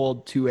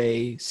sold to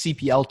a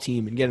CPL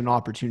team and get an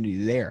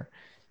opportunity there,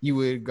 you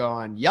would have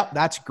gone, yep,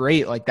 that's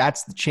great. Like,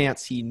 that's the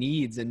chance he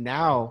needs. And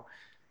now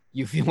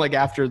you feel like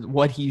after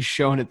what he's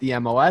shown at the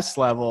MLS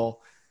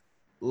level,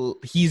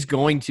 he's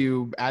going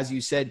to, as you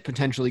said,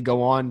 potentially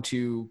go on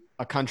to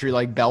a country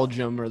like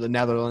Belgium or the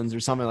Netherlands or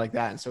something like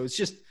that. And so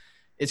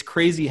it's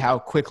crazy how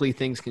quickly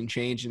things can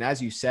change. And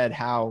as you said,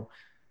 how,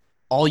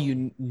 all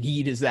you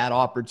need is that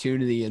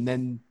opportunity. And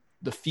then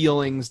the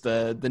feelings,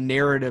 the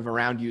narrative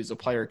around you as a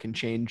player can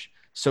change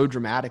so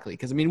dramatically.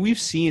 Because, I mean, we've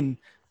seen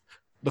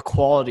the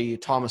quality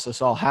Thomas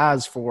Hasal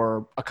has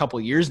for a couple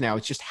of years now.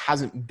 It just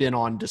hasn't been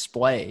on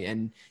display.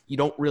 And you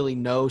don't really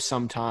know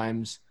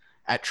sometimes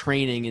at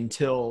training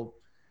until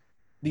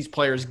these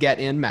players get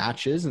in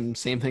matches, and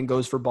same thing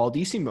goes for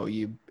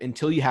Baldissimo.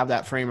 Until you have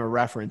that frame of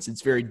reference,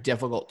 it's very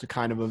difficult to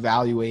kind of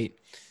evaluate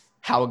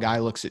how a guy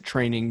looks at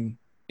training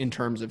in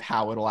terms of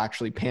how it'll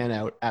actually pan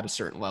out at a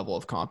certain level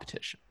of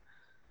competition.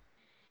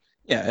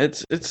 Yeah,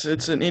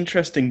 it's an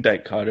interesting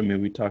dichotomy.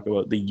 We talk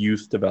about the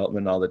youth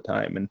development all the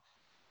time, and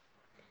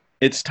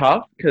it's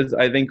tough because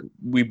I think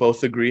we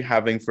both agree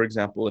having, for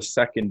example, a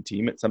second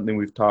team. It's something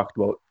we've talked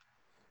about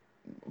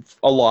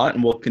a lot,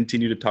 and we'll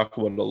continue to talk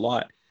about it a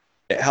lot.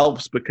 It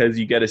helps because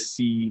you get to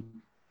see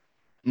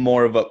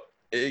more of a,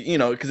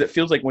 because it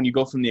feels like when you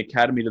go from the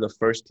academy to the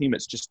first team,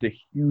 it's just a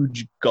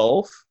huge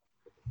gulf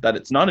that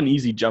it's not an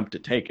easy jump to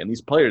take. And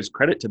these players,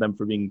 credit to them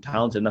for being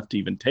talented enough to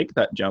even take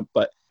that jump.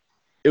 But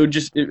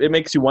it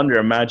makes you wonder,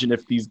 imagine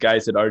if these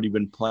guys had already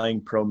been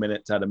playing pro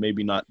minutes at a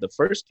maybe not the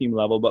first team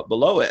level, but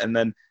below it. And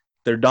then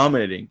they're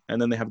dominating.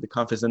 And then they have the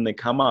confidence and they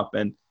come up.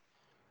 And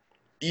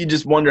you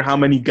just wonder how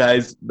many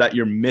guys that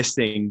you're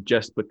missing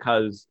just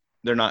because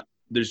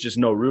there's just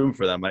no room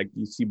for them. Like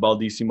you see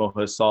Baldissimo,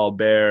 Hasal,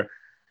 Bear,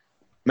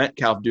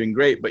 Metcalf doing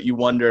great, but you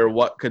wonder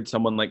what could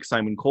someone like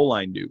Simon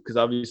Colline do? Because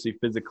obviously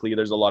physically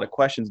there's a lot of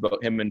questions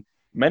about him, and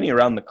many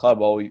around the club,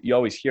 you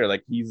always hear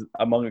like he's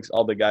amongst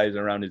all the guys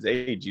around his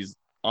age. He's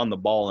on the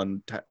ball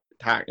and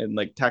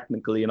like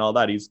technically and all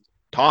that. He's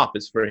top.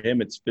 Is for him,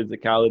 it's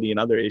physicality and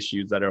other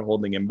issues that are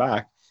holding him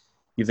back.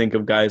 You think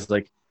of guys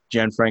like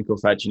Gianfranco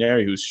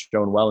Faccineri, who's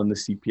shown well in the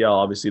CPL.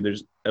 Obviously,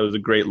 it was a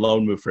great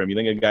loan move for him. You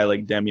think of a guy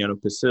like Damiano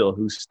Pasil,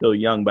 who's still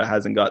young but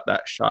hasn't got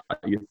that shot.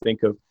 You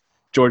think of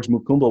George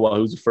Mukumbawa,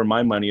 who's, for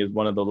my money, is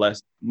one of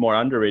the more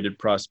underrated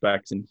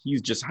prospects, and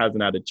he just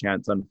hasn't had a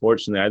chance,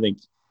 unfortunately. I think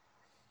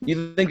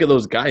you think of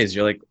those guys,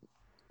 you're like,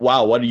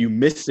 wow, what are you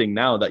missing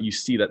now that you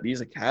see that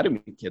these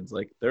academy kids,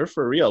 like, they're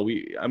for real?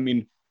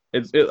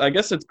 I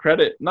guess it's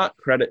not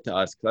credit to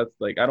us, because that's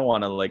like, I don't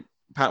want to like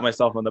pat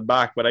myself on the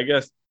back, but I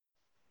guess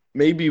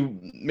maybe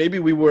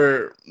we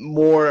were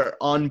more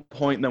on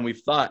point than we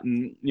thought.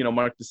 And,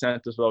 Mark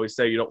DeSantis would always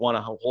say, you don't want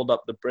to hold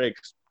up the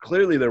brakes.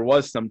 Clearly there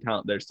was some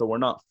talent there, so we're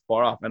not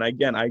far off. And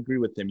again, I agree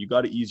with him. You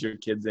got to ease your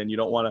kids in. You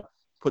don't want to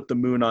put the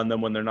moon on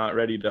them when they're not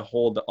ready to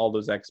hold all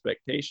those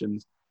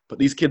expectations. But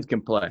these kids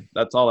can play.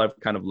 That's all I've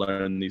kind of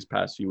learned these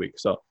past few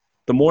weeks. So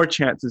the more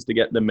chances to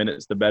get the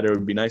minutes, the better. It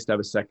would be nice to have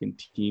a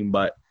second team.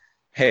 But,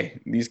 hey,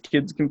 these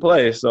kids can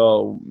play,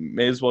 so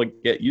may as well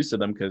get used to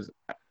them, because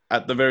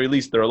at the very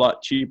least, they're a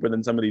lot cheaper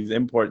than some of these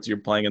imports you're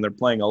playing, and they're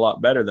playing a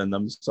lot better than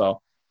them. So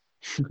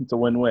it's a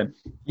win-win.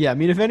 Yeah, I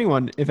mean, if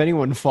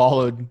anyone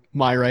followed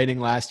my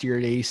writing last year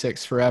at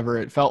 86 Forever,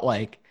 it felt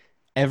like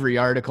every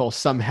article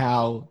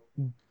somehow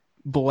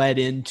bled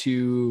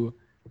into,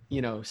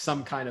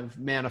 some kind of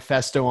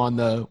manifesto on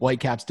the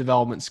Whitecaps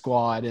development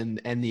squad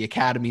and the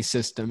academy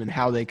system and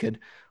how they could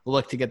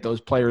look to get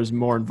those players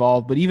more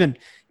involved. But even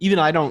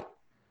I don't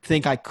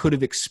think I could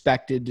have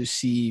expected to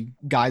see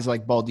guys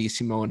like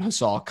Baldissimo and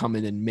Hasal come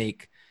in and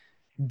make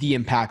the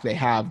impact they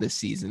have this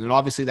season. And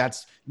obviously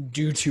that's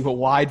due to a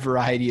wide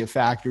variety of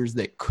factors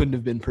that couldn't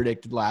have been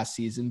predicted last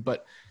season.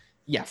 But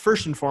yeah,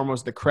 first and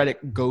foremost, the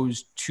credit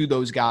goes to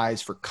those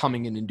guys for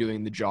coming in and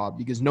doing the job,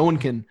 because no one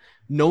can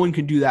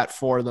do that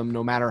for them,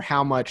 no matter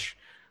how much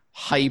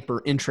hype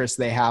or interest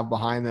they have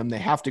behind them. They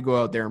have to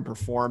go out there and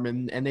perform,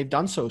 and they've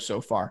done so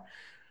far.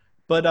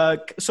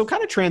 But so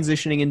kind of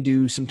transitioning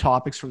into some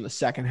topics from the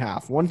second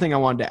half. One thing I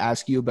wanted to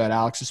ask you about,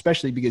 Alex,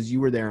 especially because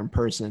you were there in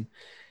person,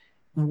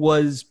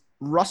 was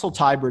Russell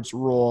Teibert's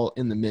role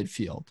in the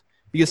midfield.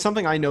 Because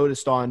something I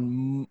noticed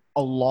on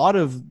a lot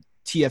of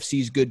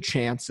TFC's good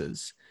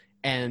chances,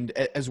 and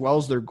as well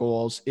as their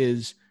goals,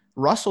 is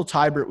Russell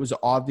Teibert was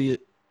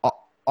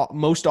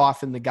most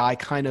often the guy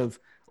kind of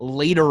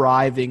late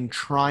arriving,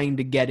 trying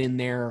to get in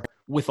there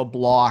with a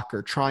block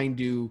or trying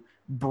to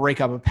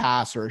break up a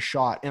pass or a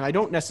shot. And I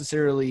don't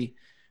necessarily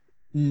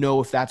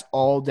know if that's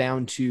all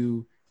down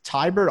to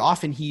Teibert.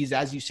 Often he's,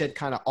 as you said,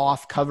 kind of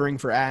off covering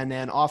for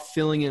Adnan, off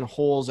filling in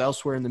holes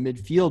elsewhere in the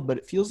midfield. But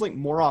it feels like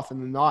more often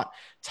than not,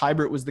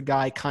 Teibert was the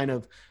guy kind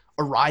of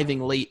arriving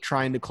late,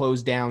 trying to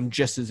close down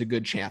just as a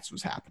good chance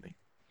was happening.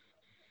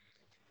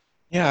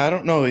 Yeah, I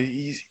don't know.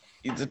 He's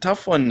a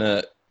tough one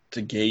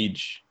to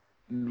gauge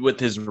with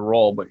his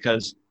role,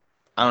 because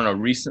I don't know.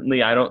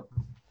 Recently, I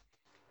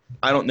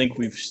don't think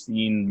we've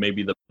seen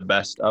maybe the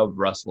best of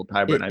Russell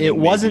Teibert. It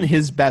wasn't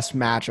his best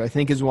match, I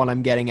think, is what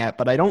I'm getting at.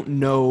 But I don't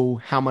know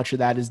how much of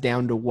that is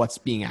down to what's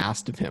being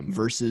asked of him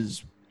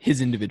versus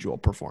his individual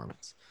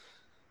performance.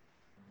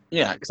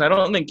 Yeah, because I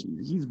don't think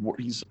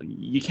he's.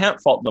 You can't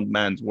fault the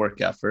man's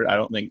work effort. I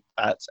don't think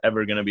that's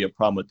ever going to be a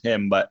problem with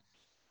him. But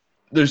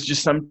there's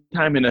just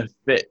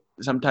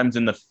sometimes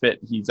in the fit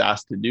he's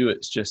asked to do,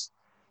 it's just,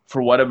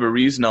 for whatever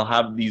reason, I'll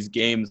have these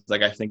games,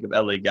 like I think of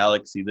LA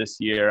Galaxy this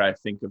year, I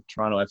think of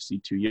Toronto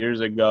FC 2 years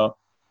ago.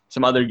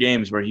 some other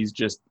games where he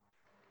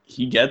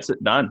gets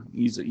it done.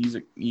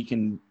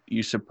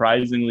 You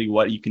surprisingly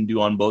what he can do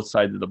on both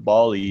sides of the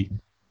ball.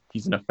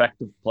 He's an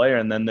effective player.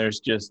 And then there's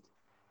just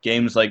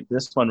games like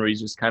this one where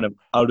he's just kind of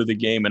out of the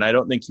game. And I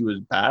don't think he was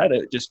bad.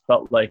 It just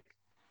felt like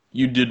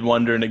you did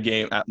wonder in a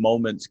game at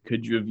moments,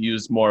 could you have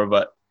used more of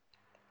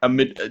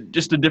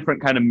just a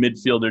different kind of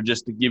midfielder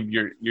just to give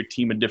your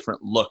team a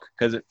different look?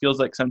 Because it feels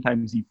like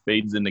sometimes he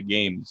fades into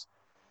games.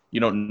 You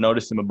don't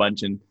notice him a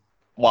bunch. And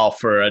while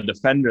for a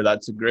defender,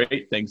 that's a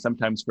great thing,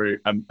 sometimes for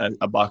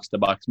a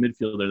box-to-box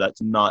midfielder,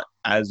 that's not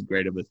as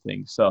great of a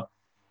thing. So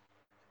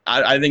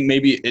I think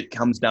maybe it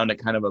comes down to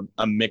kind of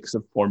a mix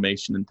of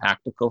formation and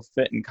tactical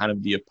fit and kind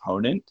of the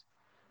opponent.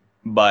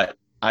 But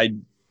I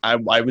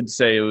would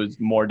say it was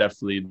more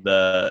definitely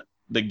the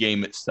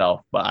game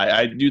itself. But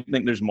I do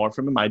think there's more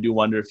from him. I do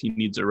wonder if he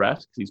needs a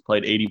rest because he's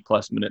played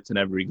 80-plus minutes in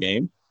every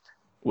game,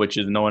 which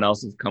is no one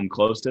else has come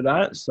close to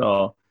that.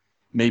 So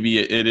maybe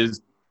it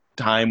is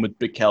time with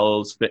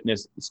Bikel's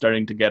fitness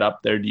starting to get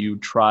up there. Do you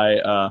try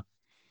a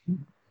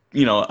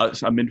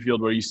midfield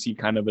where you see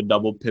kind of a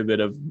double pivot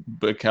of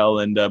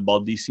Bikel and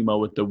Baldissimo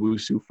with the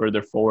Wusu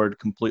further forward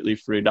completely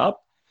freed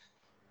up?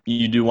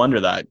 You do wonder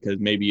that because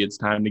maybe it's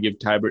time to give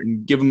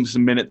Tyburton, give him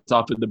some minutes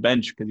off of the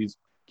bench because he's,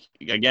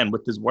 again,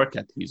 with his work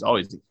ethic, he's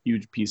always a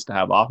huge piece to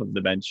have off of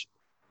the bench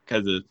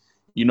because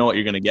you know what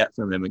you're going to get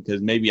from him.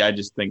 Because maybe I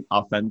just think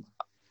offense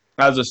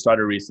as a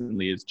starter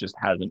recently it just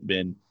hasn't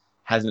been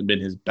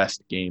his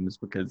best games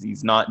because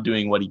he's not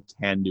doing what he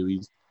can do.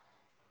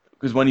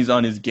 Because when he's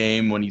on his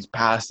game, when he's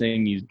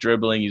passing, he's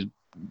dribbling, he's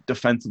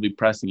defensively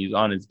pressing, he's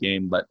on his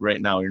game. But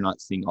right now, you're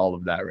not seeing all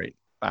of that right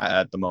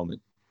at the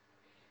moment.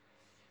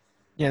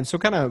 Yeah, and so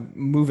kind of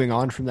moving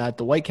on from that,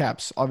 the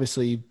Whitecaps,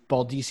 obviously,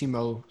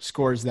 Baldissimo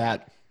scores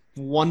that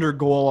wonder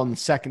goal on the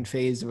second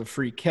phase of a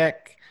free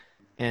kick.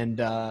 And,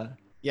 I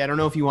don't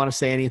know if you want to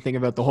say anything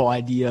about the whole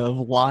idea of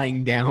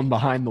lying down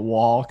behind the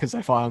wall because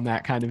I found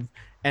that kind of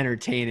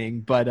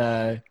entertaining. But,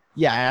 I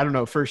don't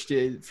know. First,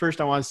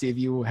 I want to see if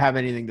you have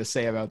anything to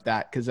say about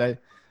that because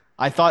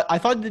I thought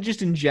that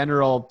just in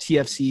general,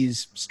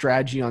 TFC's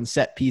strategy on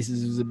set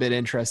pieces was a bit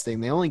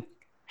interesting. They only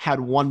had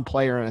one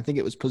player, and I think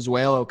it was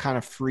Pozuelo, kind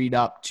of freed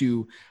up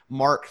to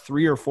mark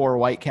 3 or 4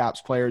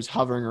 Whitecaps players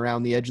hovering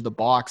around the edge of the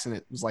box, and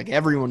it was like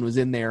everyone was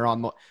in there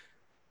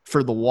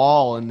for the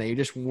wall, and they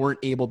just weren't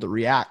able to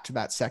react to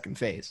that second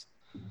phase.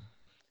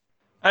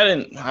 I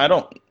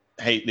don't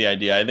hate the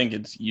idea. I think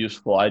it's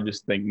useful. I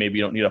just think maybe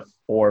you don't need a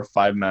 4 or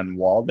 5 man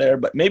wall there,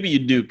 but maybe you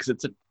do because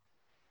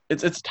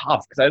it's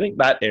tough because I think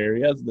that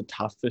area is the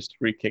toughest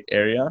free kick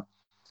area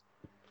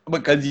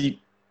because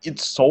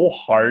it's so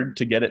hard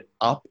to get it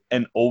up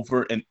and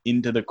over and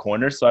into the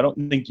corner. So I don't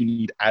think you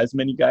need as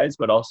many guys,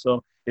 but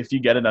also if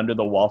you get it under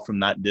the wall from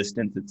that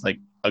distance, it's like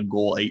a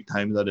goal 8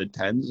 times out of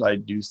 10. So I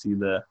do see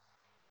the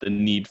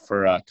need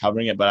for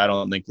covering it, but I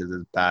don't think it's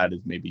as bad as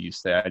maybe you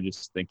say. I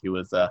just think it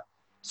was a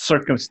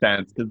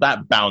circumstance because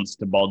that bounce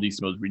to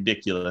Baldissimo was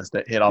ridiculous.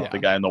 That hit off the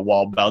guy on the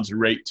wall, bounced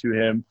right to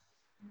him.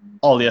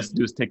 All he has to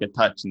do is take a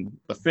touch and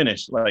the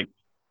finish, like,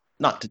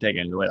 not to take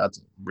anything away, that's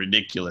a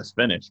ridiculous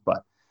finish,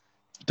 but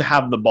to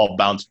have the ball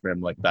bounce for him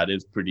like that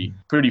is pretty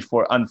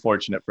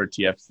unfortunate for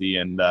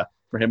TFC, and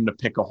for him to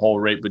pick a hole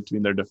right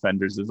between their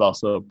defenders is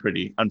also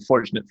pretty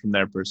unfortunate from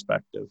their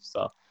perspective.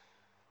 So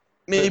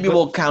maybe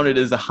we'll count it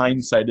as a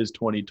hindsight is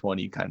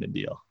 2020 kind of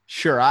deal.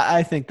 Sure,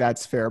 I think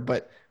that's fair,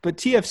 but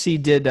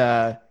TFC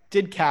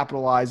did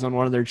capitalize on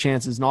one of their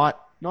chances,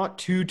 not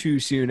too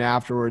soon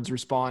afterwards,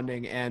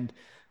 responding, and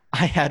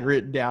I had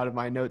written down in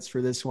my notes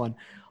for this one,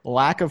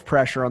 lack of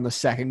pressure on the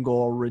second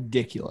goal,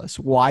 ridiculous.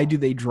 Why do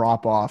they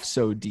drop off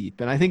so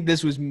deep? And I think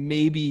this was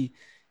maybe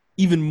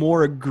even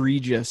more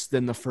egregious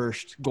than the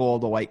first goal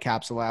the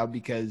Whitecaps allowed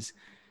because,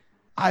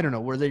 I don't know,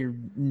 were they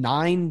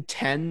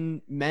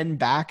 9-10 men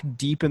back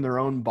deep in their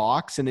own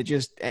box? And it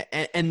just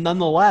 – and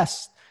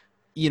nonetheless,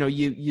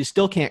 you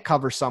still can't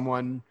cover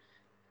someone,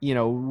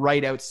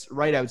 right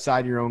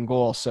outside your own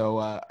goal.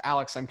 So,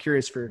 Alex, I'm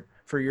curious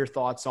for your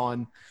thoughts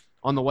on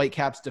the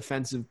Whitecaps'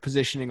 defensive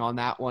positioning on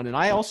that one. And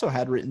I also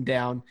had written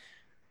down,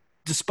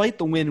 despite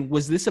the win,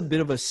 was this a bit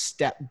of a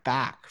step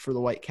back for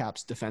the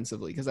Whitecaps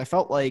defensively? Because I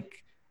felt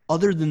like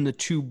other than the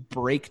 2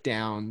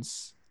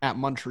 breakdowns at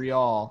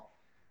Montreal,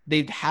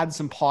 they've had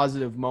some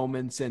positive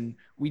moments, and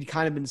we'd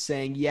kind of been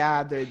saying,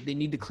 they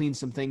need to clean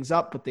some things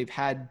up, but they've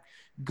had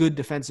good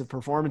defensive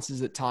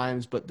performances at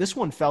times. But this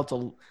one felt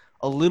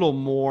a little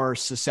more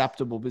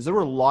susceptible because there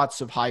were lots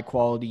of high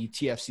quality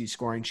TFC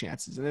scoring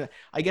chances. And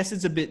I guess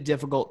it's a bit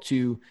difficult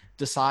to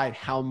decide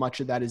how much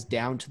of that is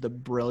down to the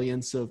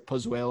brilliance of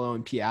Pozuelo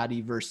and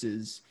Piatti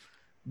versus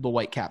the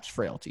Whitecaps'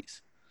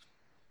 frailties.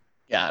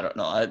 Yeah, I don't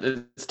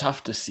know. It's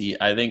tough to see.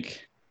 I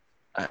think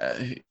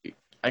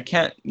I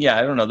can't. Yeah,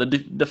 I don't know. The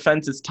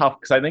defense is tough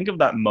because I think of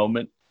that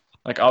moment.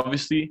 Like,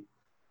 obviously,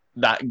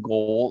 that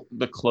goal,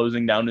 the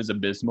closing down is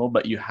abysmal,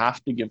 but you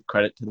have to give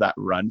credit to that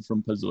run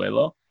from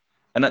Pozuelo.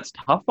 And that's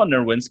tough on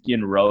Nerwinski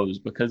and Rose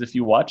because if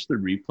you watch the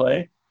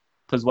replay,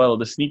 Pozuelo,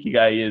 the sneaky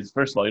guy is,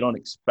 first of all, you don't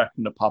expect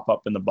him to pop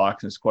up in the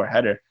box and score a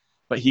header,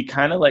 but he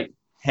kind of like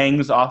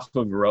hangs off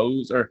of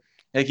Rose, or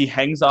like he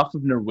hangs off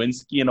of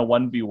Nerwinski in a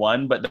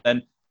 1v1, but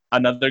then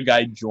another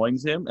guy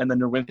joins him, and then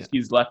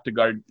Nerwinski's left to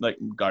guard. That's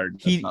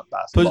not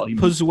basketball.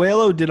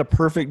 Pozuelo did a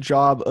perfect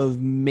job of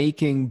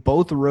making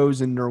both Rose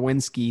and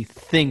Nerwinski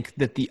think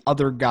that the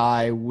other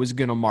guy was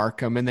going to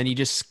mark him, and then he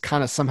just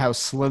kind of somehow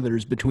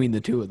slithers between the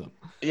two of them.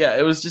 Yeah,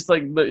 it was just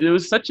like, it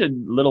was such a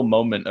little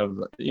moment of,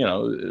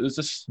 it was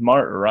a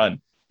smart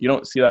run. You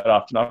don't see that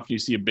often. Often you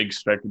see a big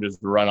striker just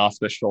run off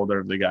the shoulder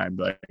of the guy and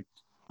be like,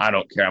 I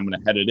don't care, I'm going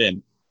to head it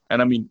in.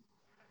 And I mean,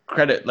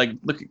 credit, like,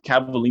 look at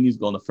Cavallini's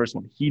goal in the first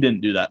one. He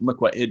didn't do that. And look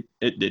what it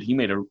did. He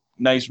made a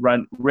nice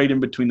run right in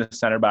between the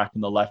center back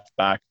and the left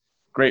back.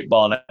 Great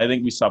ball. And I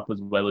think we saw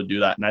Pozuelo do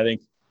that. And I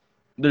think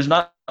there's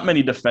not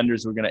many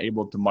defenders who are going to be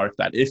able to mark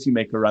that if you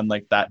make a run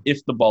like that,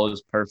 if the ball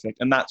is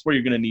perfect. And that's where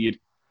you're going to need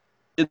 –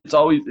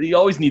 you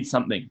always need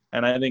something.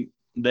 And I think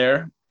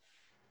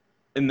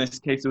in this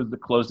case, it was the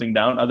closing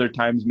down. Other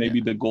times,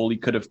 maybe the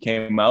goalie could have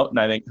came out. And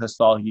I think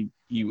Hasal,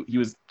 he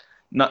was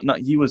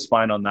he was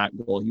fine on that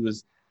goal. It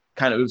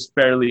was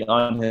fairly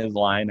on his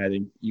line. I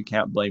think you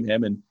can't blame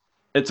him. And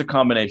it's a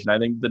combination. I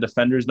think the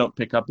defenders don't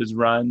pick up his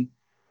run.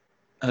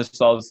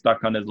 Hasal is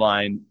stuck on his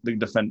line. They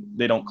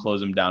don't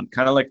close him down.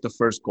 Kind of like the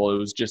first goal. It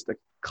was just a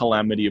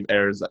calamity of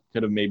errors that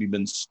could have maybe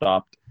been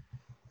stopped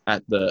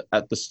at the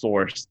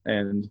source.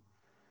 And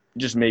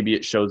just maybe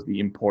it shows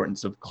the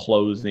importance of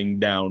closing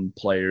down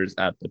players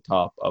at the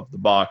top of the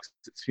box.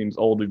 It seems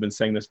old. We've been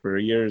saying this for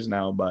years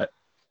now, but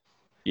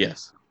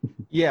yes.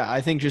 Yeah,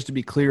 I think just to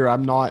be clear,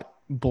 I'm not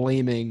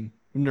blaming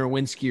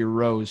Nerwinski or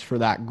Rose for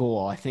that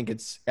goal. I think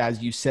it's,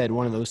 as you said,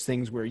 one of those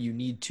things where you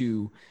need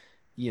to,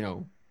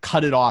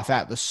 cut it off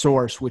at the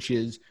source, which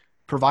is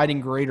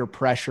providing greater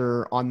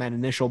pressure on that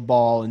initial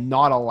ball and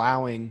not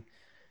allowing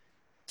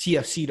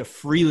TFC to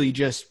freely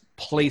just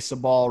place a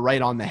ball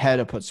right on the head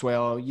of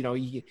Pozuelo.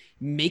 He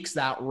makes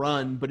that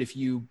run, but if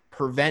you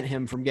prevent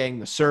him from getting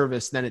the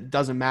service, then it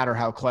doesn't matter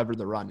how clever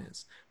the run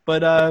is.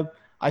 But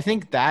I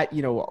think that,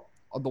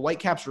 the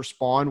Whitecaps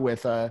respond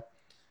with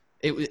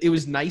it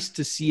was nice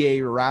to see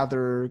a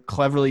rather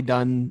cleverly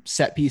done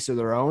set piece of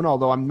their own,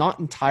 although I'm not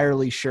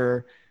entirely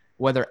sure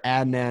whether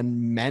Adnan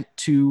meant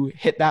to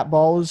hit that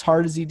ball as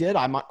hard as he did.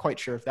 I'm not quite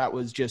sure if that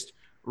was just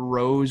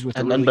Rose with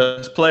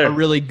a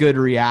really good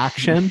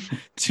reaction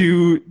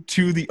to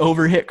the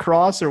overhit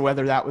cross, or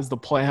whether that was the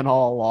plan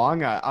all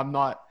along.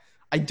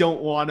 I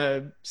don't want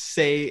to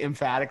say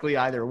emphatically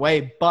either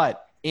way,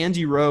 but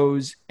Andy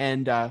Rose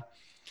and I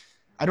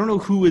don't know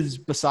who was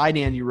beside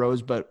Andy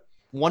Rose, but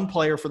one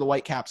player for the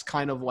Whitecaps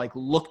kind of like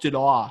looked it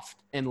off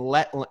and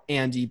let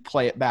Andy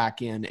play it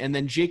back in. And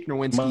then Jake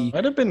Nerwinski.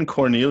 Might have been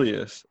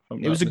Cornelius. But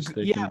it was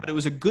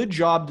a good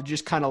job to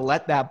just kind of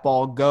let that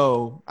ball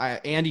go.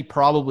 Andy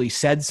probably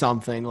said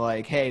something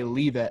like, hey,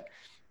 leave it.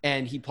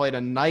 And he played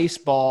a nice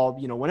ball.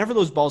 Whenever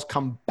those balls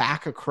come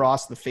back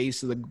across the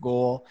face of the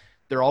goal,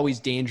 they're always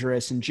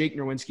dangerous. And Jake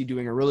Nerwinski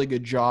doing a really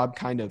good job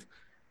kind of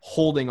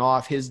holding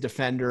off his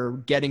defender,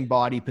 getting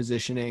body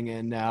positioning,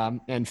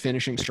 and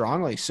finishing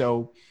strongly.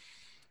 So,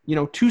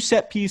 2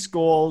 set-piece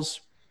goals,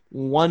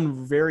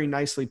 one very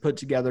nicely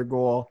put-together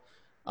goal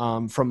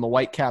from the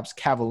Whitecaps,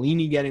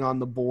 Cavallini getting on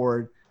the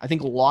board. I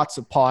think lots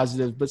of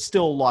positives, but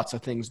still lots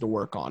of things to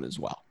work on as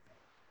well.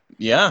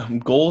 Yeah,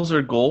 goals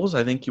are goals.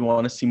 I think you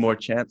want to see more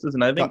chances,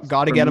 and I think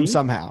got to get them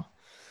somehow.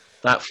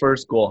 That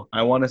first goal,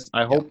 I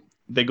hope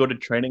they go to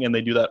training and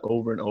they do that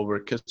over and over,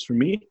 because for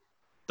me,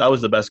 that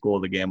was the best goal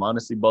of the game.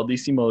 Honestly,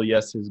 Baldissimo,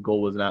 yes, his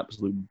goal was an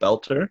absolute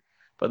belter,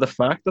 but the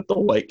fact that the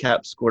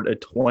Whitecaps scored a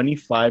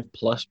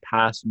 25-plus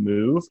pass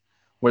move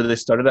where they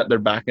started at their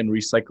back and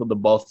recycled the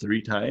ball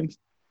 3 times,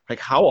 like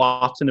how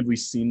often have we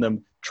seen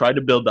them try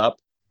to build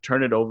up,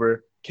 turn it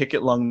over, kick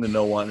it long to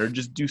no one, or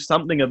just do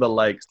something of the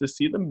likes? To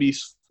see them be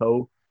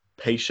so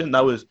patient,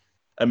 that was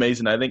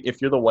amazing. I think if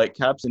you're the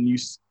Whitecaps and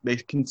they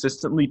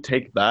consistently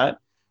take that,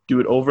 do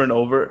it over and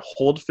over,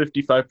 hold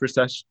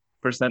 55%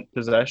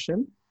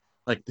 possession,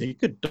 like they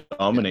could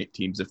dominate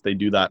teams if they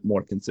do that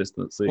more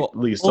consistently. Well,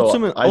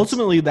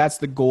 ultimately, that's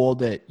the goal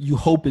that you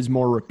hope is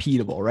more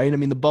repeatable, right? I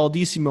mean, the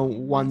Baldissimo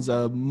one's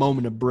a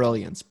moment of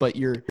brilliance, but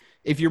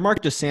if you're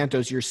Marc Dos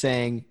Santos, you're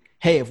saying,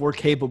 hey, if we're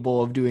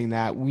capable of doing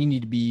that, we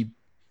need to be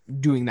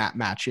doing that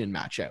match in,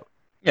 match out.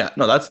 Yeah,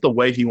 no, that's the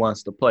way he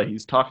wants to play.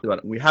 He's talked about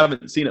it. We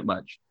haven't seen it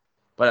much,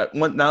 but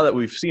now that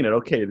we've seen it,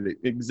 okay, it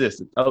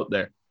exists. It's out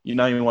there.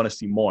 Now you want to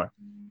see more,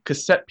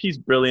 because set piece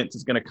brilliance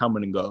is going to come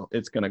and go.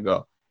 It's going to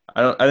go.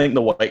 I think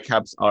the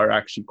Whitecaps are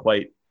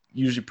actually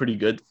usually pretty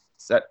good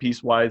set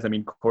piece wise. I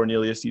mean,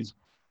 Cornelius, he's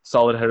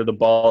solid head of the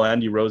ball.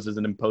 Andy Rose is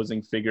an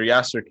imposing figure.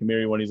 Yasser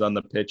Kamiri, when he's on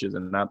the pitch, is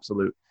an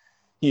absolute,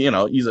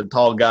 he's a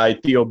tall guy.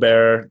 Theo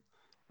Baer,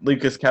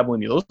 Lucas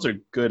Cavallini, those are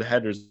good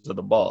headers of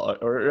the ball,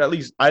 or at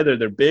least either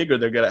they're big or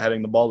they're good at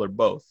heading the ball, or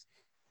both.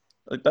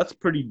 Like, that's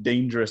pretty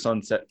dangerous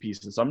on set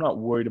pieces. So I'm not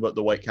worried about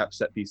the Whitecap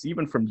set piece,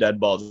 even from dead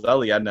balls.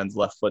 Ali Adnan's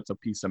left foot's a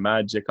piece of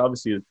magic.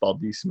 Obviously,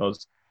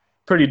 Baldissimo's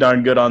pretty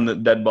darn good on the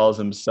dead balls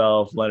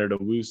himself, Leonard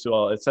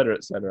Owusu, et cetera,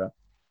 et cetera.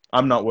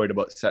 I'm not worried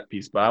about set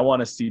piece, but I want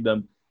to see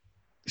them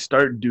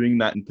start doing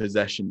that in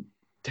possession.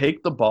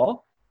 Take the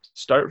ball,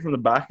 start from the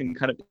back and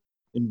kind of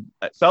 –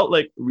 it felt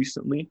like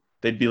recently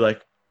they'd be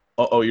like,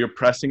 oh, you're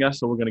pressing us,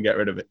 so we're going to get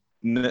rid of it.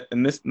 In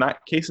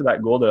that case of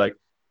that goal, they're like,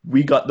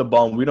 we got the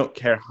ball, and we don't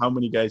care how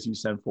many guys you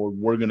send forward.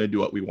 We're going to do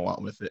what we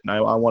want with it. And I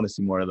want to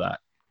see more of that.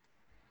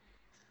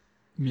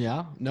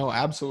 Yeah, no,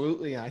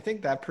 absolutely. I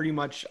think that pretty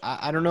much,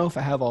 I don't know if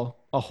I have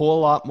a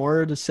whole lot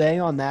more to say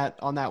on that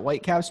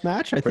Whitecaps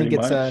match. I think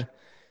it's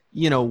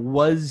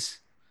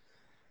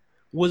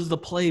was the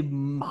play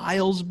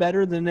miles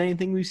better than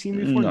anything we've seen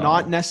before? No.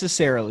 Not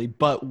necessarily,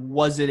 but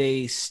was it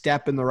a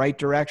step in the right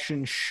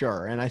direction?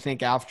 Sure. And I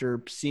think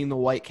after seeing the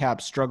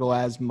Whitecaps struggle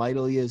as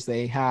mightily as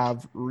they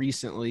have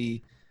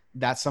recently,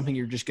 that's something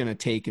you're just going to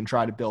take and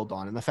try to build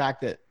on. And the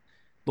fact that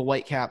the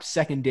Whitecaps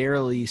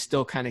secondarily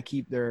still kind of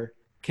keep their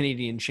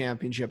Canadian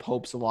Championship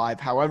hopes alive,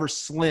 however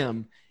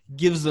slim,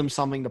 gives them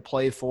something to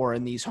play for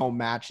in these home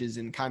matches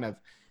and kind of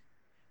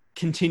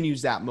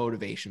continues that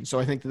motivation. So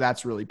I think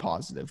that's really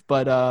positive.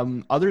 But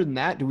other than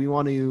that, do we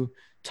want to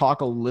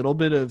talk a little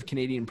bit of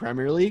Canadian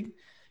Premier League?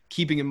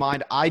 Keeping in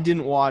mind, I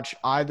didn't watch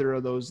either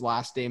of those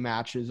last day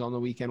matches on the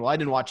weekend. Well, I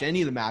didn't watch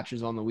any of the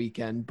matches on the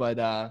weekend,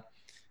 but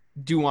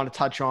do want to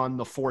touch on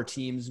the 4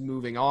 teams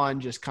moving on,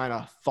 just kind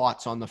of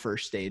thoughts on the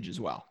first stage as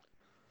well.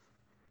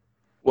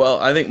 Well,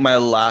 I think my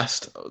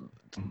last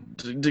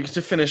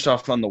to finish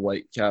off on the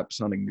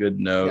Whitecaps on a good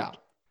note. Yeah.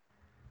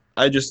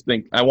 I just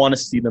think I want to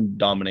see them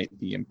dominate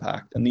the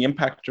Impact. And the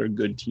Impact are a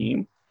good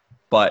team,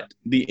 but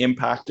the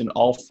Impact in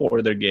all 4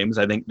 of their games,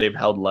 I think they've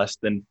held less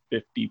than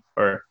 50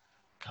 or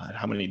God,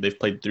 how many? They've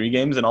played 3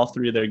 games. In all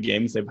 3 of their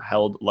games, they've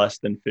held less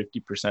than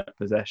 50%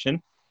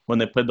 possession. When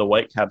they played the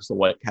Whitecaps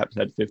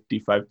had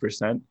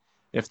 55%.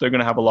 If they're going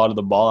to have a lot of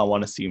the ball, I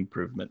want to see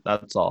improvement.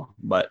 That's all.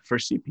 But for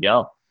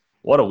CPL,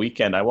 what a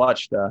weekend. I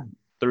watched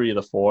 3 of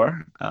the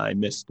 4. I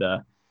missed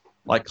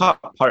I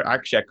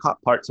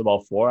caught parts of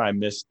all 4. I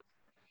missed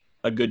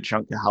a good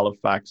chunk of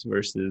Halifax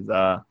versus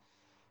I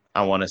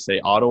want to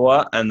say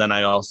Ottawa, and then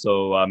I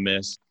also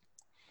missed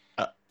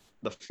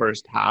the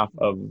first half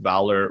of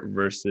Valor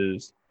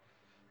versus.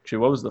 Actually,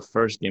 what was the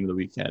first game of the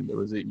weekend?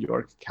 Was it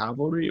York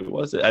Cavalry?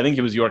 I think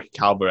it was York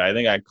Cavalry. I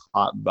think I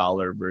caught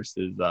Valor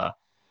versus.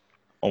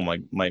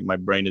 My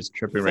brain is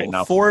tripping right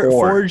now.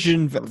 Forge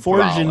and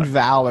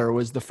Valor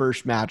was the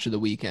first match of the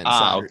weekend.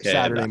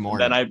 Saturday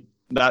morning.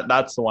 Then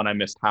that's the one I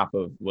missed half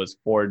of was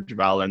Forge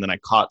Valor, and then I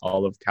caught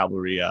all of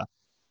Cavalry.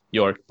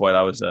 York, boy,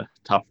 that was a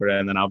tougher.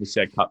 And then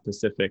obviously I caught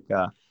Pacific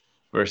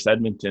versus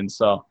Edmonton.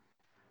 So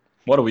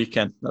what a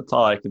weekend. That's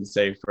all I can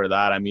say for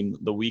that. I mean,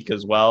 the week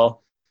as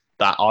well,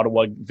 that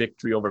Ottawa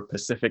victory over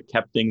Pacific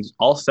kept things,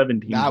 all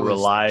 7 teams were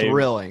alive.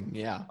 Thrilling,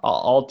 yeah.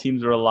 All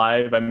teams were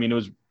alive. I mean, it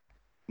was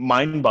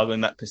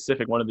mind-boggling that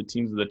Pacific, one of the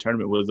teams of the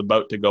tournament, was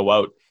about to go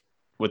out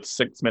with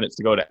 6 minutes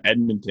to go to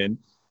Edmonton.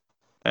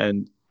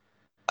 And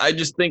I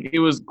just think it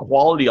was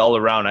quality all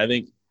around. I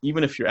think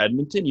even if you're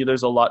Edmonton,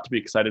 there's a lot to be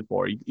excited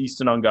for.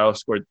 Easton Ongao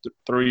scored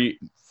 3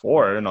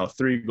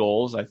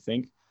 goals, I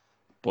think.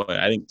 Boy,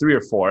 I think 3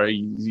 or 4.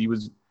 He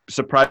was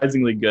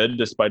surprisingly good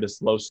despite a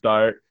slow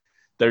start.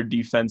 Their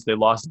defense, they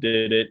lost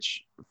Didic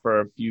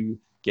for a few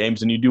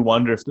games, and you do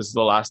wonder if this is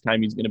the last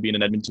time he's going to be in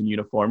an Edmonton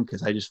uniform,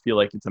 because I just feel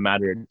like it's a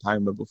matter of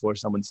time before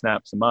someone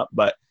snaps him up.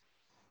 But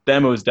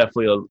them, it was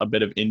definitely a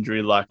bit of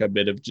injury luck, a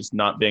bit of just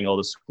not being able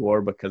to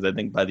score, because I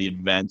think by the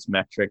advanced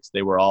metrics,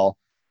 they were all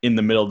in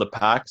the middle of the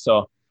pack.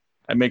 So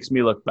it makes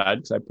me look bad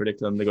because I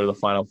predicted them to go to the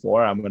Final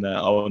 4. I'm going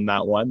to own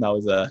that one. That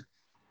was a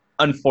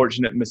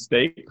unfortunate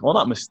mistake. Well,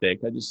 not mistake.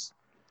 I just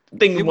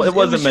think it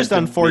wasn't just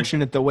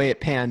unfortunate the way it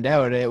panned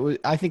out.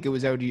 I think it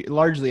was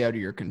largely out of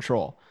your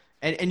control.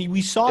 And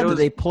we saw that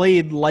they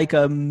played like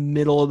a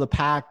middle of the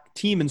pack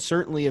team. And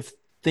certainly if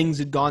things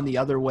had gone the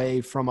other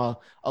way from a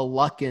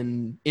luck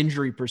and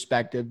injury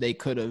perspective, they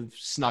could have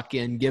snuck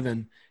in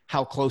given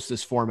how close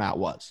this format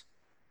was.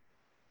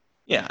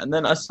 Yeah. And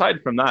then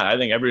aside from that, I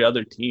think every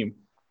other team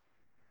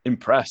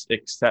impressed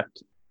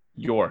except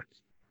York.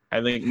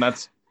 I think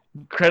that's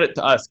credit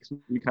to us because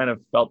we kind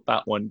of felt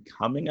that one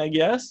coming, I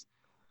guess.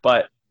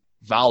 But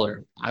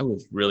Valor, I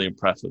was really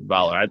impressed with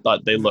Valor. I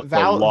thought they looked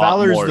a lot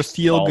Valor's more the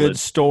feel-good solid.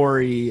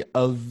 story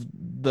of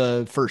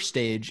the first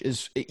stage.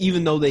 Is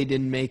even though they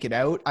didn't make it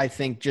out, I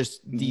think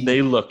just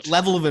the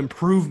level of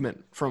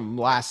improvement from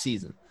last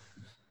season.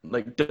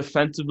 Like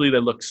defensively, they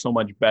looked so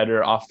much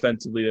better.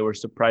 Offensively, they were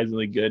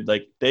surprisingly good.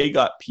 Like they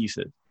got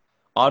pieces.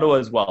 Ottawa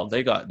as well.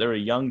 They're a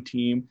young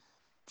team.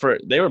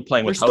 They were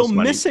playing with house money. They're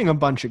still missing a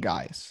bunch of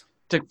guys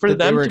for them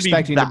they were to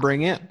expecting be to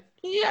bring in.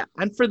 Yeah,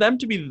 and for them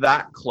to be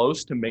that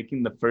close to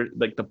making the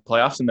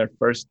playoffs in their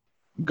first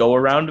go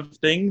around of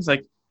things,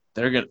 like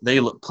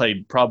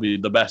played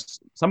probably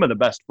some of the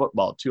best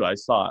football too. I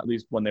saw, at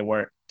least when they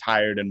weren't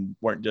tired and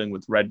weren't dealing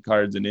with red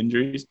cards and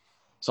injuries.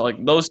 So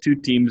like those 2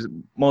 teams,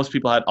 most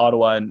people had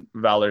Ottawa and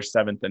Valor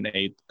 7th and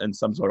 8th in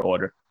some sort of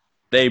order.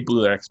 They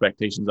blew their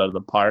expectations out of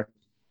the park.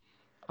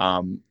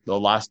 The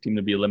last team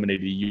to be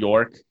eliminated,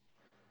 York.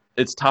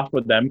 It's tough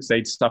with them because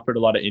they suffered a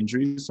lot of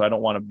injuries, so I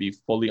don't want to be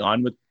fully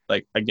on with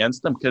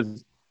against them,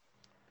 because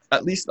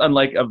at least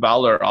unlike a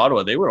Valor or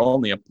Ottawa, they were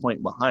only a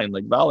point behind.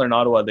 Like Valor and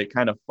Ottawa, they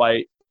kind of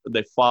fight.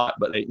 they fought,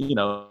 but it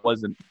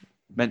wasn't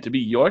meant to be.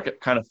 York, it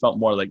kind of felt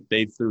more like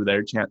they threw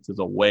their chances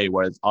away,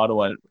 whereas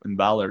Ottawa and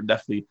Valor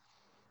definitely,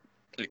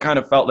 it kind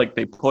of felt like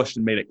they pushed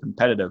and made it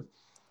competitive.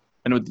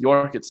 And with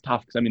York, it's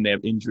tough because, they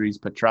have injuries.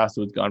 Petrasso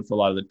was gone for a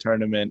lot of the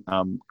tournament.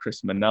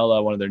 Chris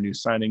Manella, one of their new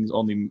signings,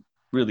 only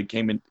really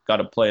came in, got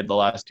to play the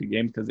last 2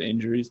 games because of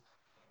injuries.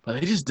 But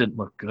they just didn't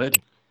look good.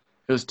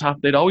 It was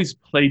tough. They'd always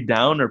play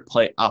down or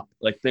play up.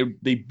 Like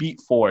they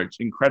beat Forge.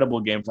 Incredible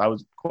games. I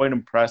was quite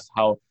impressed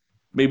how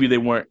maybe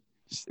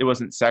it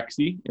wasn't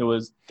sexy. It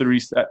was 3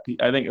 set.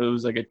 I think it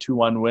was like a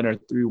 2-1 win or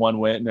 3-1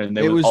 win. And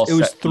it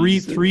was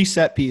three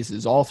set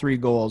pieces. All 3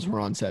 goals were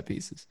on set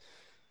pieces.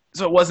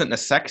 So it wasn't a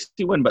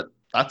sexy win, but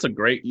that's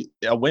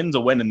a win's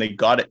a win, and they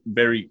got it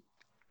very,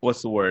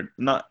 what's the word?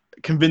 Not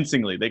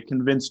convincingly. They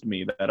convinced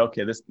me that,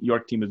 okay, this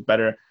York team is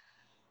better.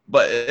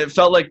 But it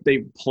felt like they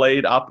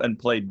played up and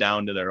played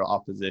down to their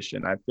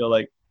opposition. I feel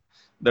like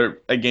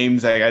they're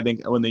games like, I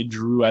think when they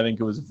drew, I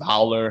think it was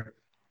Valor.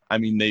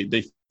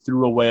 They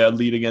threw away a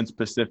lead against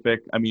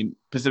Pacific.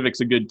 Pacific's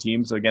a good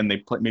team, so again,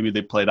 maybe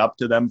they played up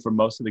to them for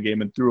most of the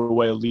game and threw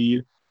away a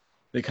lead.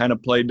 They kind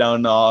of played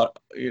down, not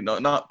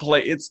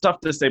play. It's tough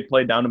to say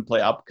play down and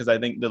play up because I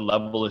think the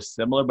level is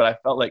similar, but I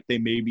felt like they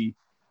maybe,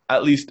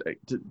 at least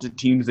to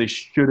teams they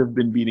should have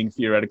been beating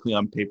theoretically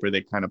on paper, they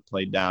kind of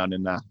played down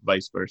and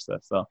vice versa.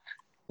 So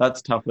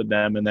that's tough with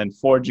them. And then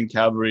Forge and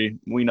Cavalry,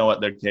 we know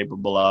what they're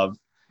capable of.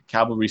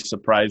 Cavalry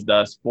surprised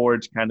us.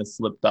 Forge kind of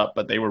slipped up,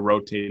 but they were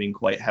rotating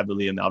quite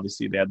heavily, and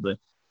obviously they had the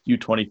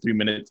U23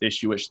 minutes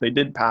issue, which they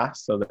did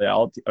pass. So they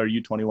all are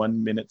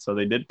U21 minutes, so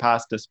they did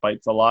pass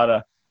despite a lot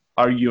of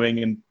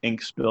arguing and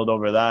ink spilled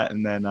over that.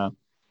 And then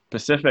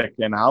Pacific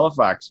and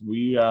Halifax,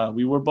 we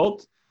were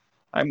both.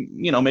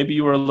 Maybe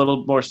you were a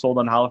little more sold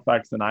on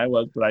Halifax than I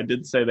was, but I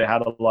did say they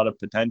had a lot of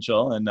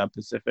potential, and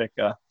Pacific,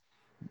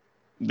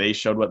 they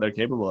showed what they're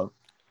capable of.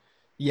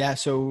 Yeah.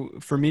 So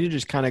for me to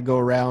just kind of go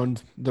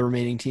around the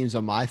remaining teams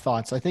on my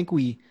thoughts, I think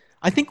we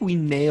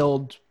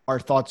nailed our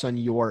thoughts on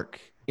York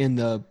in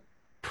the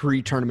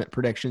pre-tournament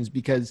predictions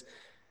because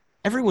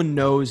everyone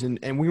knows,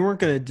 and we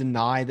weren't going to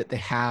deny that they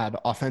had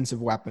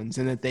offensive weapons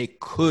and that they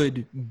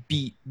could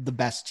beat the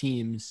best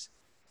teams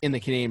in the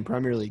Canadian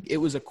Premier League. It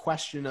was a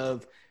question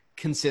of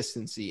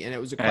consistency, and it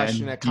was a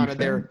question of kind of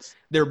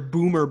their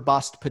boom or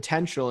bust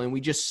potential, and we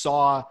just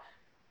saw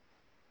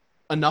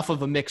enough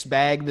of a mixed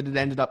bag that it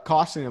ended up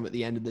costing them at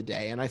the end of the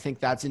day. And I think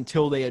that's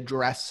until they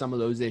address some of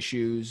those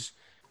issues,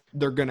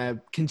 they're going to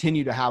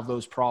continue to have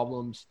those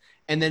problems.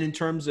 And then in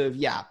terms of,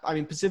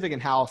 Pacific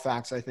and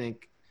Halifax, I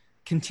think,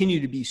 continue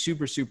to be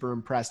super, super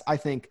impressed. I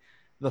think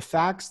the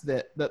fact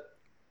that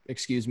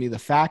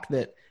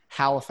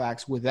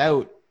Halifax,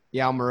 without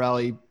Yao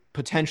Morelli,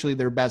 potentially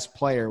their best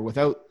player,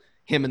 without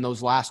him in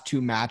those last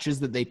 2 matches,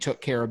 that they took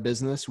care of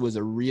business was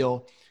a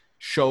real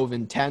show of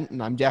intent.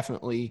 And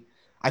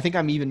I think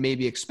I'm even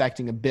maybe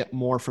expecting a bit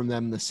more from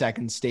them in the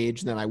second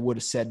stage than I would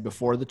have said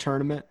before the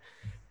tournament.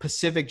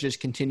 Pacific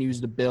just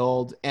continues to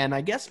build. And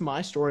I guess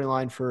my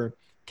storyline for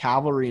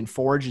Cavalry and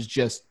Forge is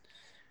just,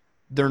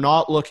 they're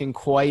not looking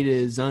quite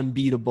as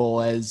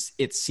unbeatable as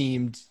it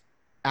seemed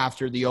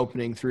after the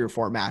opening 3 or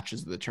 4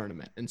 matches of the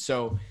tournament. And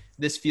so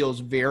this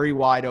feels very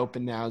wide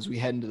open now as we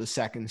head into the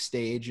second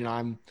stage.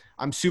 And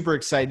I'm super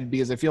excited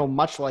because I feel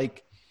much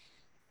like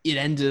it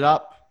ended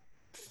up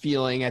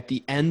feeling at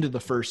the end of the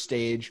first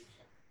stage.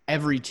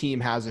 Every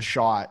team has a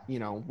shot.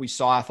 We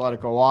saw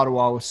Atletico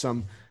Ottawa with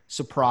some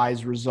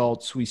surprise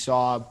results. We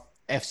saw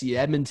FC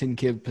Edmonton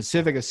give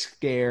Pacific a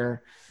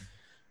scare.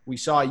 We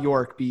saw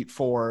York beat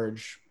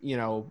Forge.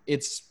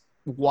 It's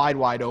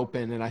wide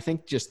open. And I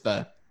think just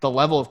the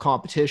level of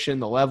competition,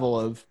 the level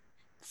of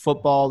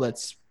football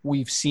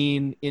we've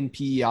seen in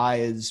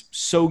PEI is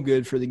so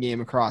good for the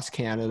game across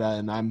Canada.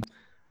 And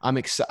I'm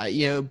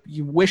excited.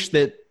 You wish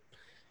that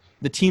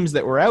the teams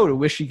that were out, I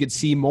wish you could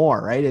see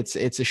more, right? It's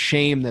a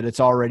shame that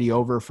it's already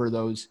over for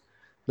those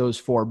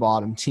 4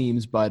 bottom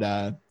teams,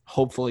 but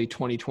hopefully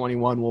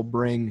 2021 will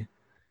bring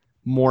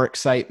more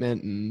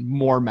excitement and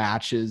more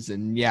matches.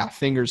 And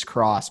fingers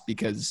crossed,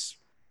 because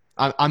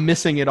I'm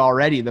missing it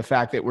already. The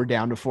fact that we're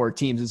down to 4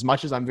 teams, as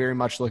much as I'm very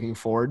much looking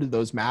forward to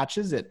those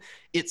matches,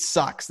 it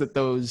sucks that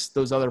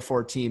those other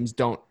 4 teams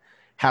don't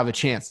have a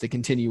chance to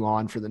continue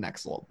on for the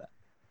next little bit.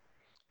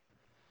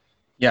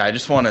 Yeah, I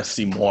just want to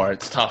see more.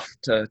 It's tough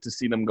to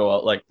see them go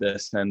out like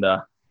this. And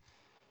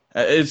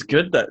it's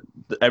good that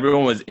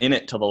everyone was in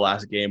it till the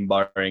last game,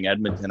 barring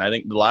Edmonton. I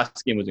think the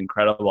last game was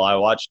incredible. I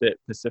watched it,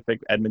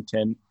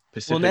 Edmonton.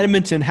 Pacific. Well,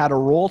 Edmonton had a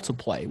role to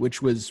play,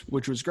 which was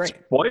great.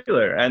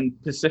 Spoiler. And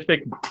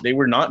Pacific, they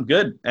were not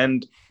good.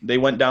 And they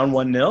went down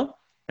 1-0.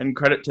 And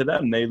credit to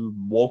them. They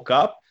woke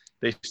up.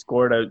 They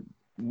scored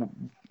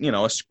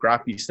a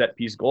scrappy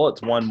set-piece goal.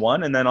 It's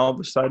 1-1. And then all of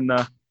a sudden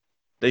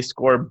they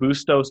score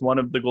Bustos, one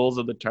of the goals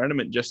of the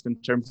tournament, just in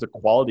terms of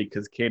quality,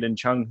 because Caden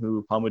Chung,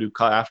 who Pamadou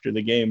caught after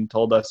the game,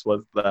 told us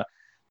was the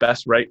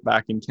best right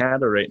back in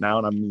Canada right now.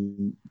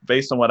 And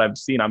based on what I've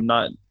seen, I'm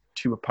not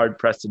too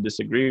hard-pressed to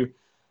disagree.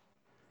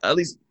 At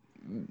least,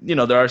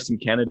 there are some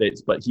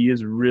candidates, but he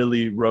is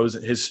really rose.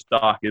 His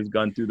stock has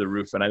gone through the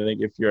roof. And I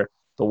think if you're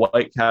the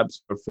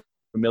Whitecaps are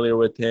familiar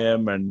with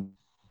him, and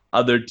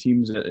other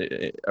teams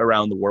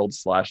around the world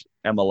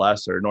 /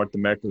 MLS or North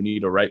America who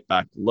need a right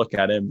back, look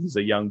at him. He's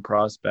a young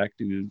prospect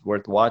who's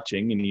worth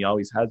watching, and he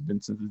always has been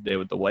since his day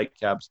with the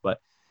Whitecaps. But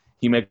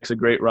he makes a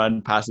great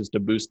run, passes to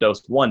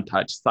Bustos, one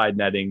touch, side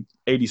netting,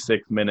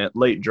 86th minute,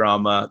 late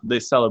drama, the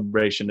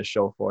celebration to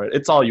show for it.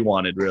 It's all you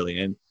wanted, really.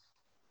 And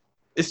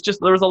it's just,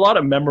 there was a lot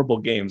of memorable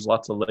games,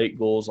 lots of late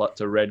goals, lots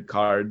of red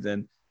cards.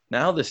 And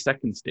now the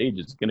second stage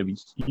is going to be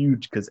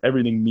huge because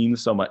everything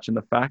means so much. And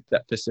the fact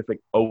that Pacific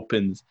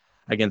opens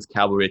against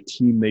Cavalry, a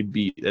team they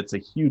beat, it's a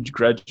huge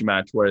grudge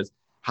match, whereas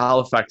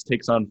Halifax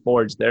takes on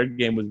Forge. Their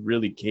game was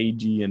really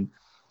cagey and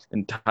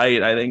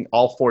tight. I think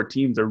all four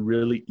teams are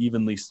really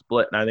evenly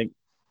split. And I think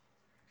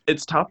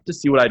it's tough to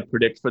see what I'd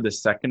predict for the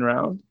second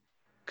round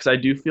because I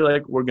do feel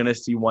like we're going to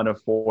see one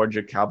of Forge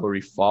or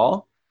Cavalry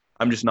fall.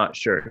 I'm just not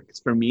sure. Because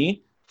for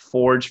me,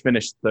 Forge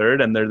finished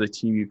third, and they're the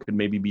team you could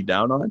maybe be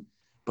down on.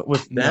 But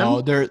with them,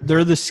 no,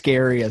 they're the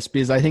scariest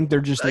because I think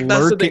they're just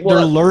lurking.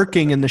 They're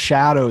lurking in the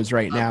shadows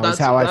right now. Is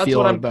how I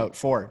feel about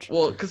Forge.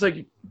 Well, because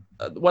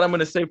what I'm going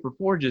to say for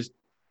Forge is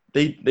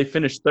they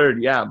finished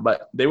third, yeah,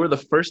 but they were the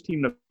first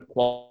team to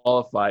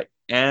qualify,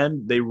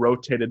 and they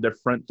rotated their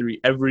front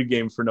three every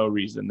game for no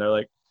reason. They're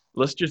like,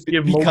 let's just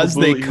give because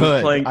Mo Babuli, they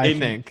could. I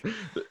think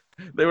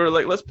they were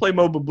like, let's play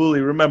Mo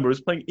Babuli. Remember, he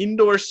was playing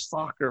indoor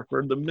soccer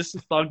for the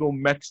Mississauga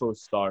Metro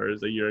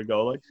Stars a year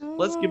ago. Like,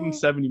 let's give him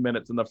 70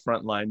 minutes in the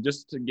front line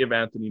just to give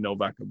Anthony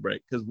Novak a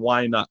break. Because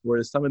why not?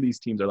 Whereas some of these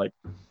teams are like,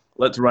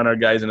 let's run our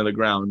guys into the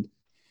ground.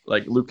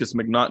 Like Lucas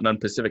McNaughton on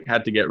Pacific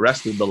had to get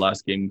rested the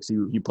last game because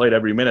he played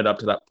every minute up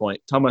to that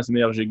point. Thomas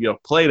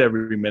Mergigio played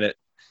every minute.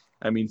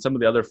 I mean, some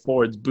of the other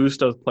forwards,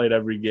 Bustos played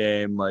every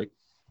game. Like,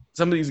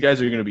 some of these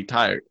guys are going to be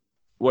tired.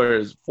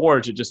 Whereas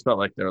Forge, it just felt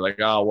like they're like,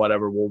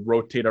 whatever, we'll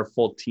rotate our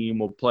full team.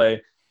 We'll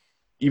play,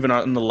 even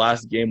in the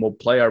last game, we'll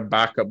play our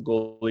backup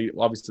goalie.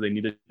 Obviously, they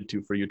needed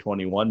to for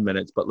U21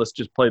 minutes, but let's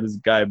just play this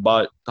guy.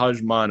 But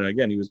Tajman,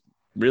 again, he was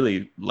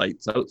really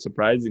lights out,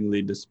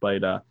 surprisingly,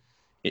 despite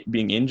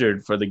being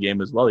injured for the game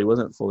as well. He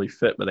wasn't fully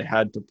fit, but they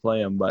had to play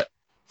him. But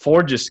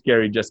Forge is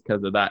scary just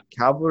because of that.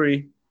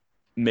 Cavalry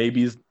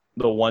maybe is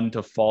the one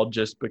to fall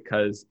just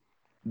because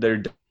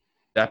their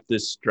depth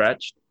is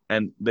stretched.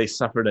 And they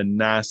suffered a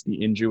nasty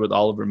injury with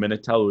Oliver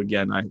Minitel, who,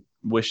 again, I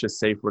wish a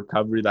safe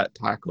recovery. That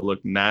tackle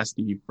looked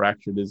nasty. He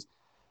fractured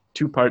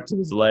two parts of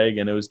his leg,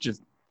 and it was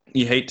just,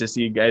 you hate to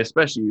see a guy,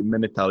 especially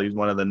Minitel. He's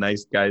one of the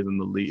nice guys in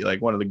the league,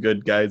 like one of the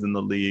good guys in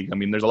the league. I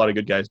mean, there's a lot of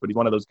good guys, but he's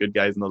one of those good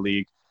guys in the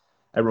league.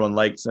 Everyone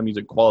likes him. He's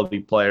a quality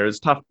player. It's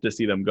tough to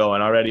see them go.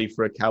 And already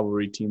for a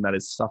Cavalry team that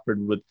has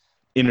suffered with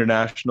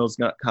internationals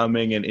not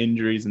coming and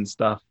injuries and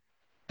stuff,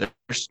 they're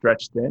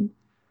stretched in.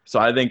 So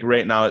I think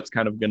right now it's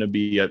kind of going to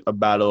be a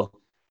battle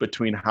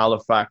between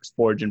Halifax,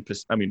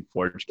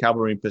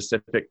 Cavalry and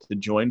Pacific to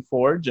join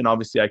Forge. And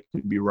obviously I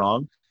could be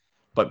wrong.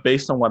 But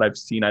based on what I've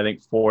seen, I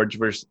think Forge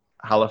versus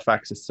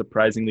Halifax is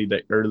surprisingly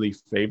the early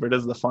favorite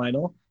as the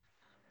final.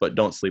 But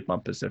don't sleep on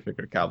Pacific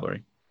or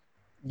Cavalry.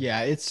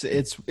 Yeah,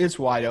 it's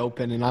wide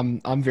open,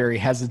 and I'm very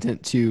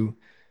hesitant to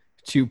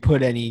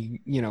put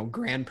any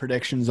grand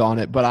predictions on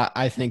it. But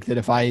I think that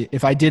if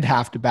I did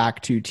have to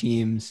back two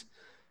teams.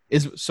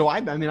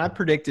 I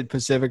predicted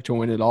Pacific to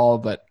win it all,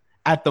 but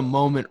at the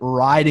moment,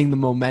 riding the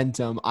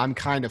momentum, I'm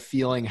kind of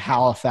feeling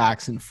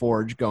Halifax and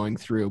Forge going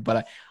through.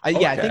 But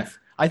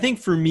I think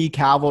for me,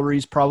 Cavalry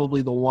is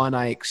probably the one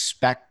I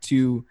expect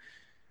to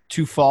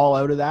fall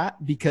out of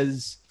that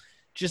because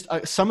just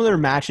some of their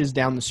matches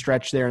down the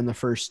stretch there in the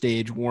first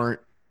stage weren't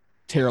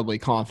terribly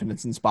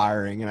confidence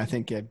inspiring, and I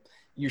think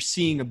you're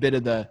seeing a bit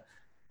of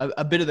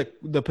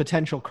the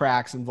potential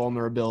cracks and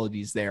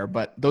vulnerabilities there.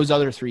 But those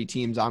other three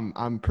teams,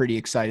 I'm pretty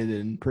excited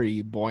and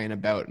pretty buoyant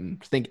about,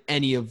 and think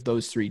any of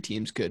those three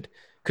teams could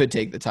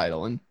take the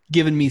title. And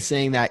given me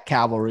saying that,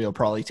 Cavalry will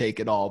probably take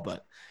it all,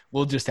 but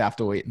we'll just have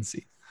to wait and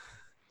see.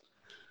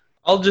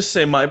 I'll just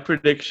say my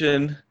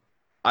prediction.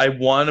 I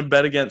want to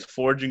bet against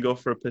Forge and go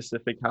for a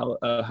Pacific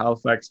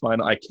Halifax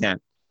final. I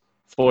can't.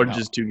 Forge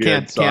is too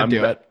good. Can't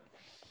do it.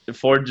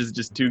 Forge is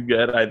just too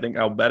good. I think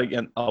I'll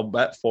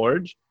bet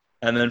Forge.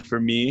 And then for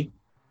me,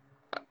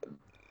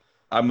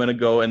 I'm going to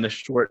go in the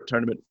short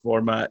tournament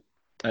format.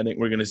 I think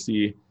we're going to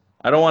see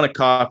 – I don't want to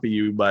copy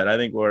you, but I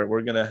think we're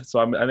going to –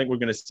 I think we're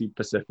going to see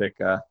Pacific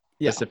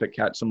Pacific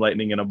catch some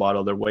lightning in a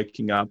bottle. They're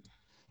waking up.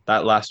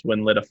 That last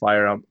win lit a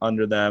fire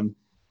under them.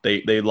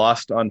 They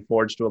lost on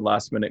Forge to a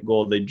last-minute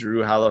goal. They drew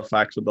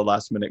Halifax with the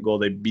last-minute goal.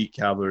 They beat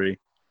Cavalry.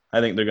 I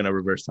think they're going to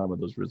reverse some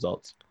of those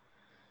results.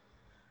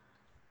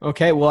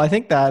 Okay, well, I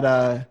think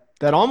that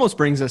that almost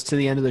brings us to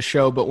the end of the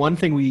show, but one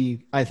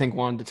thing I think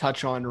wanted to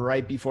touch on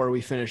right before we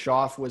finish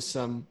off was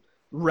some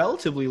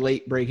relatively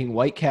late-breaking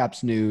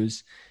Whitecaps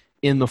news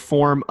in the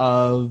form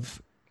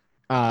of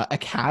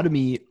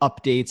academy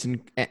updates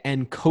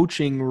and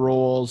coaching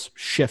roles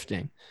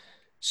shifting.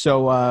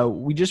 So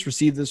we just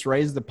received this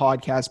right as the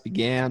podcast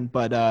began,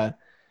 but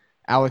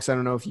Alex, I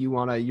don't know if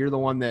you're the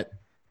one that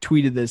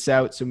tweeted this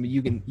out, so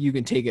you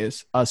can take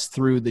us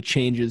through the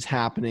changes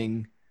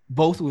happening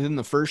both within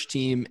the first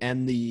team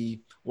and the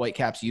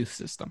Whitecaps youth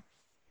system?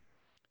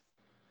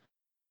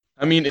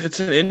 I mean, it's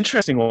an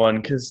interesting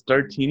one because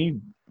Startini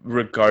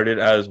regarded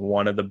as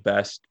one of the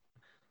best.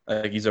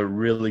 Like, he's a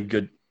really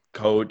good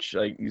coach.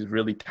 Like, he's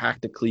really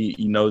tactically,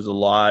 he knows a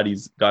lot.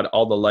 He's got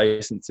all the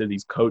licenses.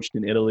 He's coached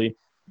in Italy.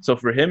 So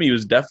for him, he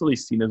was definitely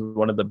seen as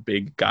one of the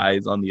big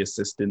guys on the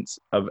assistants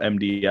of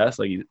MDS.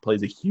 Like, he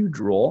plays a huge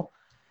role.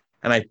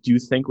 And I do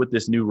think with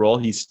this new role,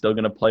 he's still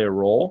going to play a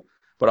role.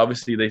 But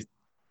obviously,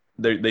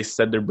 they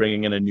said they're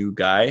bringing in a new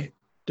guy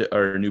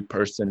or a new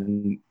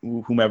person,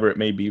 whomever it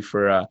may be,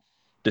 for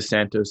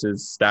DeSantos'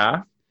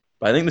 staff.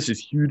 But I think this is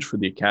huge for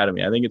the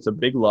academy. I think it's a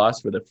big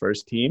loss for the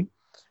first team.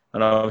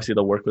 And obviously,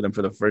 they'll work with them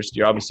for the first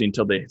year. Obviously,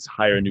 until they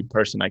hire a new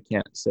person, I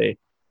can't say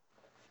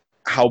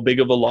how big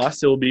of a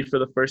loss it will be for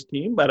the first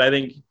team. But I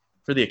think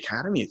for the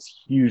academy,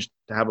 it's huge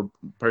to have a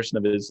person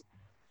of his,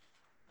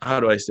 how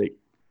do I say,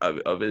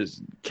 of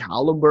his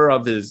caliber,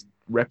 of his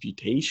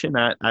reputation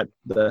at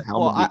the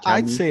helm of the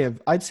academy.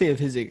 I'd say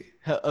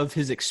of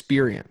his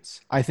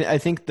experience. I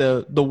think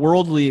the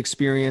worldly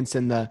experience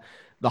and the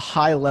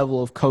high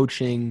level of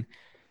coaching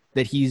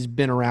that he's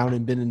been around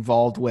and been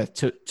involved with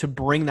to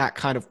bring that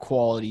kind of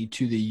quality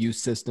to the youth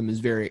system is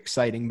very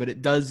exciting, but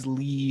it does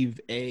leave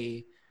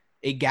a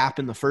gap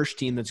in the first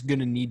team that's going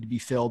to need to be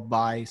filled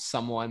by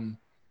someone,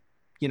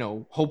 you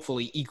know,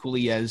 hopefully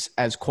equally as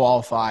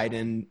qualified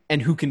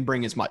and who can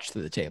bring as much to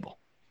the table.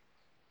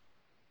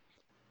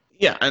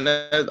 Yeah. And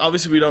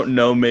obviously we don't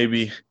know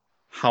maybe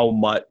how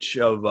much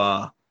of,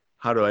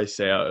 how do I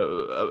say,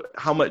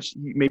 how much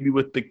maybe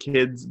with the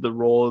kids, the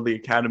role of the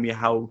academy,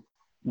 how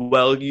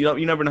well,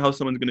 you never know how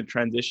someone's going to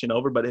transition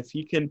over, but if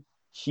he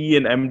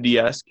and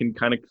MDS can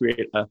kind of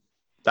create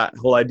that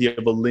whole idea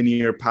of a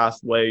linear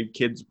pathway,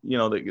 kids, you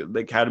know, the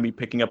academy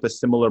picking up a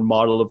similar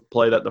model of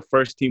play that the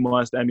first team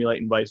wants to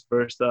emulate and vice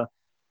versa.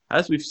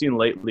 As we've seen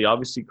lately,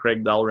 obviously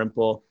Craig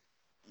Dalrymple,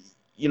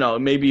 you know,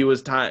 maybe it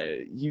was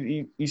time.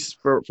 He's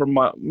from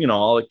you know,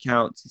 all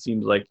accounts, it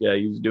seems like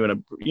he was doing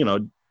a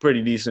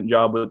pretty decent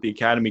job with the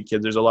academy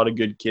kids. There's a lot of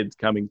good kids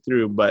coming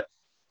through, but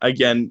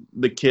again,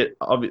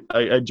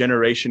 a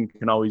generation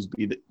can always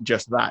be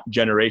just that,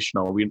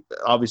 generational. We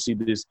obviously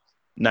these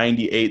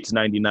 98s,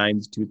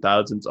 99s,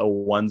 2000s,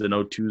 01s, and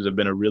 02s have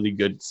been a really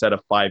good set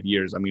of 5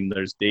 years. I mean,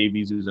 there's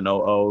Davies who's an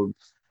 00,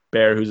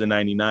 Bear who's a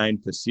 99,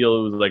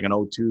 Facile who's like an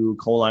 02,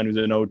 Coline who's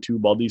an 02,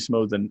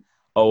 Baldissimo who's an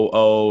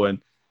 00,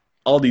 and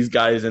all these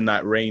guys in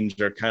that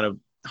range are kind of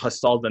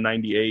Hassal's the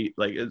 98.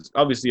 Like, it's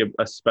obviously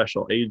a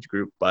special age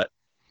group, but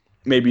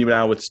maybe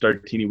now with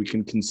Startini, we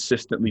can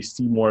consistently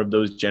see more of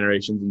those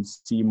generations and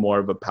see more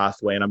of a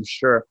pathway. And I'm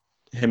sure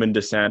him and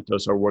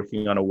DeSantos are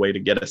working on a way to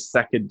get a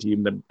second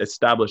team to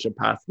establish a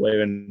pathway.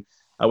 And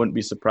I wouldn't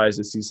be surprised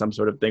to see some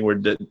sort of thing where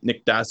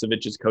Nick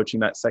Dasovic is coaching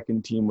that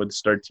second team with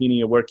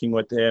Startini working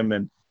with him.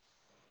 And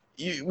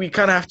we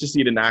kind of have to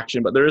see it in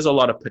action, but there is a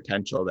lot of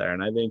potential there.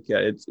 And I think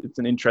it's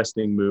an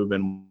interesting move,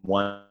 and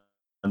one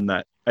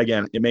that,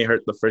 again, it may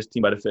hurt the first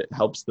team, but if it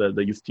helps the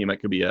youth team,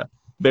 it could be a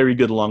very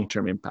good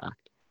long-term impact.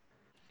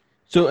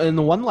 So, and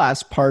the one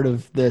last part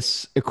of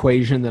this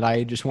equation that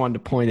I just wanted to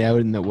point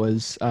out, and that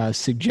was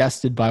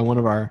suggested by one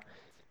of our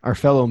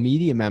fellow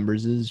media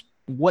members, is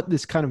what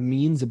this kind of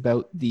means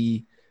about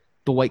the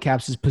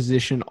Whitecaps'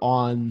 position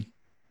on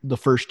the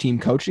first team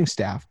coaching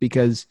staff.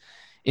 Because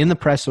in the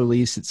press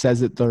release, it says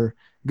that they're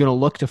going to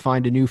look to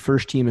find a new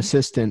first team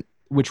assistant,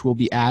 which will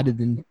be added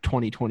in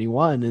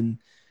 2021. And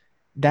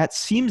that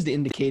seems to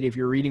indicate, if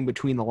you're reading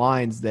between the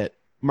lines, that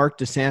Mark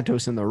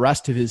DeSantos and the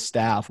rest of his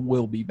staff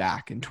will be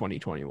back in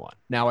 2021.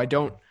 Now, I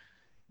don't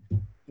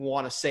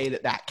want to say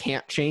that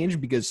can't change,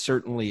 because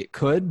certainly it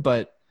could,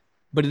 but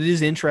it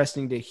is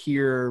interesting to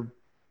hear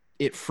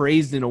it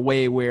phrased in a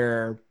way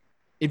where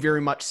it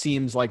very much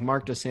seems like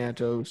Mark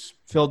DeSantos,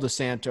 Phil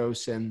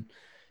DeSantos, and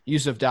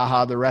Yusuf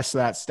Daha, the rest of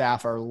that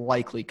staff, are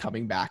likely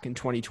coming back in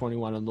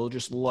 2021, and they'll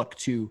just look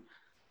to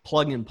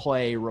plug and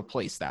play,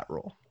 replace that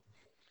role.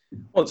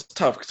 Well, it's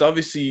tough because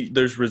obviously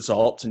there's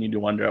results, and you do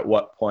wonder at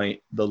what point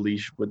the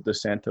leash with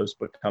DeSantos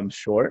becomes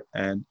short.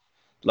 And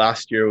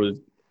last year was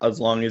as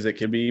long as it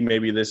could be.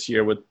 Maybe this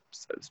year,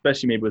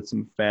 especially maybe with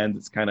some fans,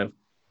 it's kind of,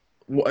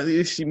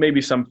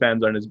 maybe some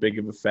fans aren't as big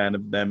of a fan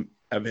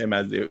of him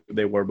as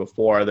they were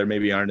before. They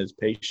maybe aren't as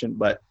patient,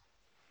 but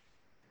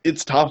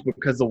it's tough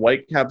because the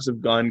Whitecaps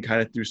have gone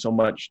kind of through so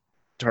much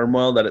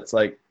turmoil that it's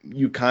like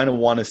you kind of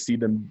want to see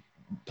them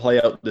play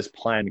out this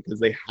plan, because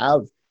they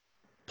have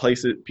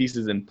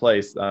pieces in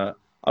place.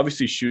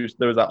 Obviously,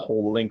 there was that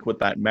whole link with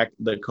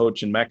the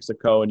coach in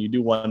Mexico, and you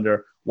do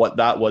wonder what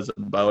that was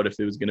about, if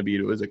it was going to be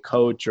a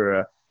coach or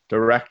a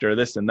director,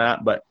 this and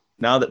that. But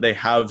now that they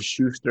have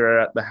Schuster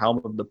at the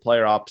helm of the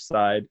player ops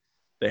side,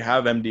 they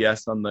have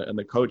MDS on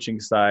the coaching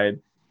side,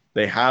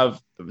 they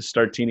have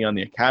Startini on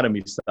the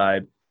academy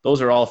side.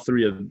 Those are all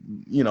three of,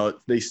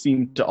 they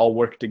seem to all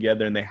work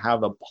together, and they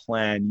have a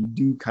plan. You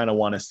do kind of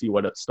want to see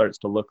what it starts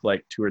to look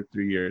like 2 or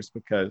 3 years,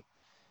 because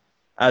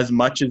as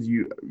much as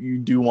you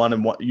do wonder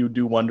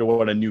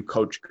what a new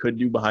coach could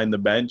do behind the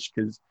bench,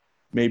 because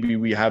maybe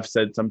we have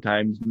said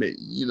sometimes,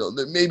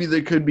 that maybe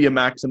there could be a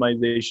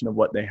maximization of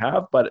what they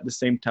have, but at the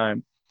same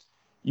time,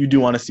 you do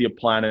want to see a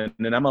plan. And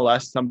in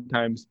MLS,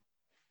 sometimes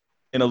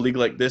in a league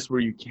like this where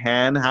you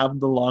can have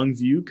the long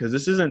view, because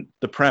this isn't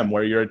the Prem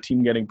where you're a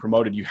team getting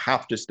promoted. You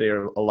have to stay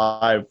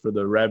alive for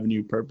the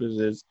revenue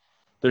purposes.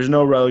 There's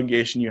no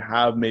relegation. You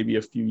have maybe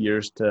a few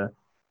years to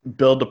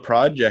build a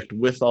project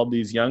with all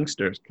these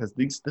youngsters, because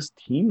this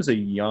team's a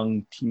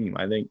young team.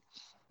 I think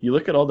you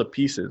look at all the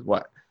pieces.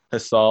 What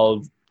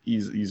Hasal,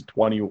 he's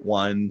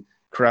 21.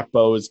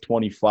 Crepo is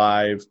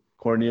 25.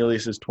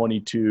 Cornelius is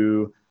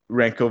 22.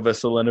 Ranko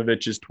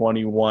Veselinovic is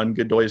 21.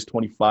 Godoy is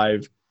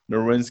 25.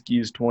 Nowinski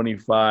is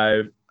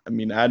 25. I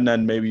mean,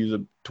 Adnan maybe he's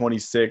a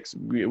 26.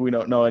 We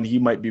don't know, and he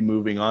might be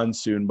moving on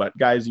soon. But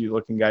guys, who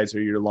are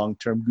your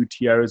long-term.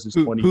 Gutierrez is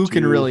 22. Who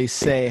can really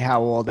say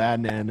how old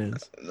Adnan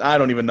is? I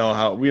don't even know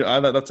how.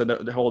 That's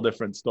a whole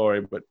different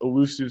story. But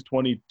Owusu's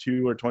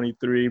 22 or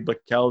 23.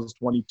 Bikel's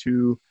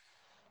 22.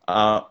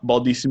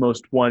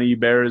 Baldissimo's 20.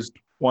 Bear is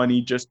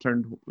 20.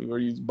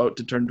 He's about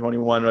to turn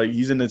 21. Like,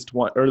 he's in his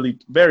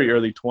very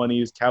early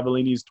 20s.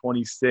 Cavallini's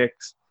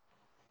 26.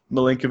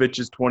 Milinkovic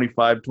is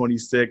 25,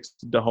 26.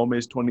 Dahome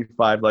is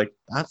 25. Like,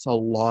 that's a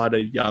lot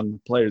of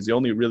young players. The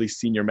only really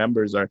senior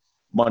members are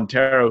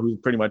Montero, who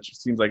pretty much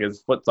seems like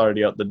his foot's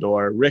already out the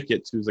door.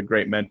 Ricketts, who's a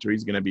great mentor.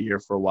 He's going to be here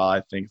for a while,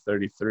 I think,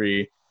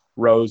 33.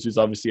 Rose, who's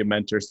obviously a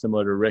mentor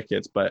similar to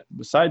Ricketts. But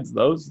besides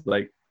those,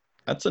 like,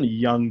 that's a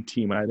young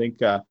team. I think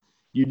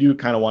you do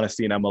kind of want to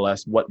see in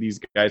MLS what these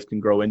guys can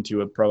grow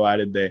into,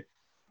 provided they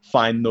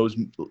find those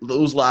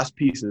last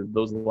pieces,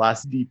 those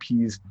last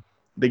DPs.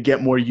 They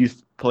get more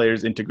youth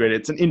players integrated.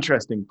 It's an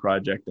interesting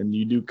project, and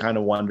you do kind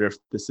of wonder if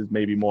this is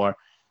maybe more,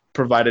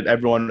 provided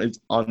everyone is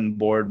on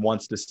board,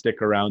 wants to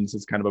stick around. This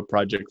is kind of a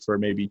project for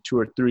maybe 2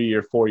 or 3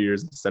 or 4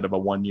 years instead of a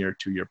 1 year,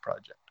 2 year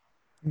project.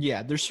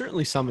 Yeah, there's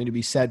certainly something to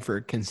be said for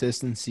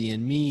consistency,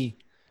 and me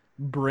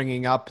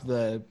bringing up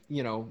whether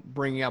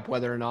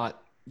or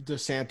not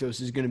Dos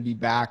Santos is going to be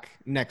back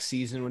next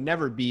season would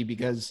never be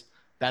because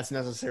that's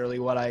necessarily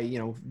what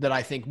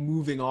I think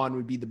moving on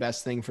would be the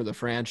best thing for the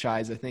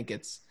franchise. I think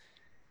it's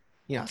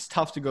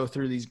tough to go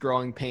through these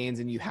growing pains,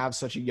 and you have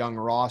such a young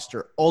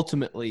roster.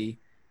 Ultimately,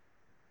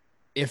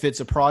 if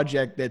it's a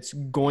project that's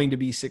going to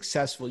be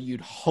successful,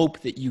 you'd hope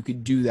that you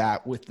could do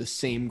that with the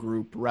same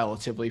group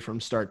relatively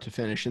from start to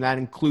finish. And that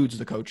includes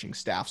the coaching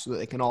staff so that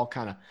they can all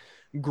kind of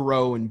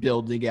grow and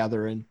build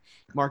together. And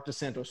Marc Dos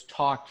Santos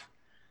talked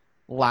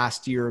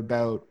last year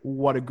about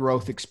what a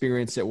growth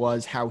experience it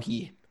was, how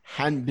he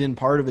hadn't been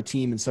part of a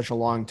team in such a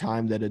long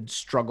time that had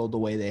struggled the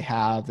way they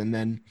have. And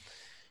then,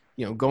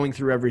 going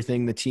through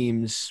everything the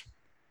teams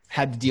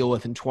had to deal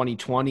with in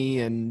 2020.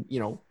 And,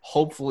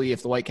 hopefully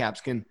if the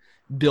Whitecaps can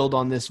build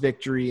on this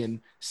victory and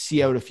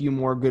see out a few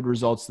more good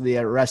results the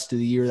rest of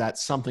the year,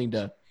 that's something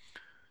to,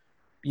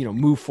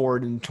 move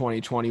forward in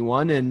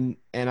 2021. And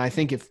I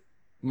think if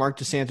Marc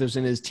Dos Santos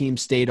and his team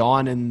stayed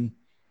on and,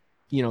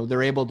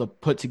 they're able to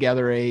put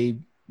together a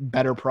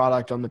better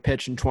product on the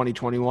pitch in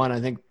 2021,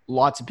 I think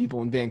lots of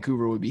people in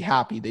Vancouver would be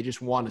happy. They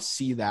just want to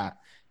see that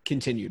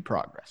continued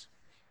progress.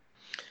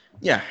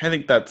 Yeah, I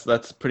think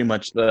that's pretty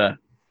much the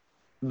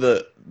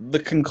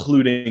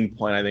concluding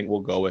point I think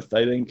we'll go with.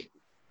 I think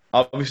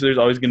obviously there's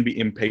always going to be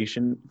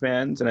impatient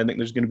fans, and I think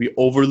there's going to be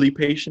overly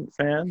patient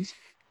fans.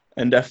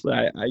 And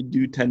definitely I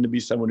do tend to be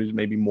someone who's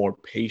maybe more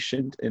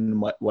patient in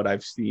what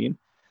I've seen.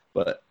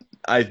 But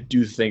I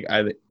do think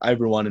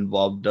everyone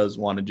involved does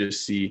want to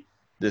just see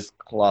this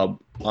club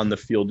on the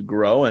field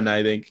grow. And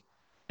I think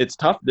it's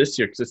tough this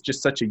year because it's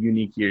just such a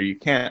unique year. You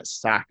can't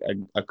sack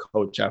a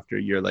coach after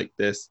a year like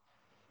this.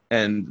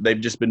 And they've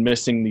just been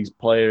missing these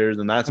players,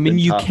 and that's.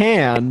 You tough.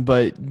 Can,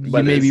 but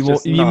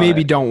you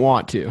maybe don't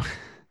want to.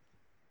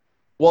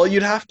 Well,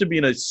 you'd have to be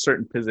in a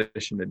certain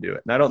position to do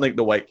it, and I don't think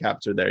the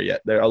Whitecaps are there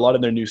yet. There are a lot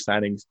of their new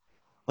signings,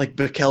 like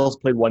Bikel's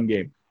played one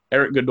game.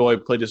 Eric Godoy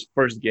played his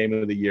first game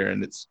of the year,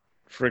 and it's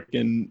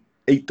freaking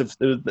the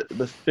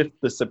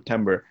 5th of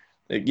September.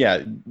 Like,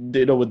 yeah,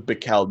 ditto with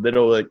Bikel,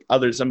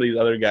 ditto some of these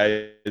other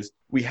guys.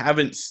 We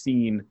haven't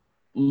seen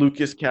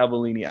Lucas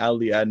Cavallini,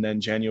 Ali Adnan,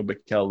 Janio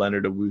Bikel,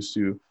 Leonard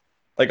Owusu,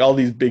 like all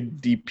these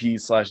big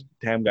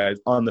DP/TAM guys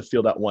on the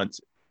field at once.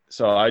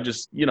 So I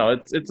just,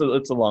 it's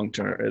a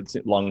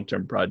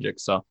long-term project.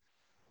 So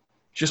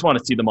just want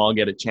to see them all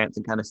get a chance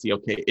and kind of see,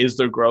 okay, is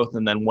there growth?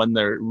 And then when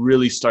there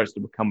really starts to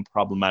become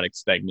problematic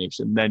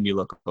stagnation, then you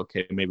look,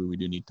 okay, maybe we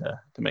do need to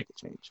make a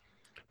change.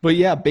 But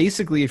yeah,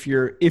 basically if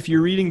you're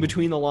reading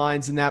between the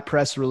lines in that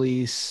press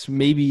release,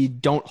 maybe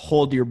don't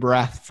hold your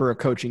breath for a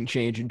coaching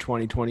change in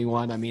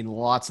 2021. I mean,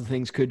 lots of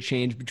things could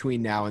change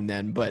between now and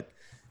then, but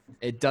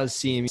it does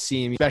seem,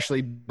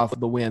 especially off of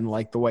the win,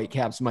 like the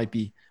Whitecaps might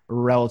be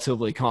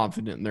relatively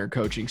confident in their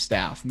coaching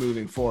staff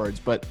moving forwards.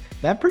 But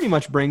that pretty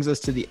much brings us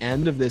to the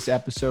end of this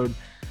episode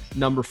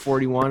number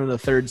 41 of the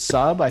third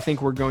sub. I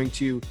think we're going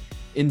to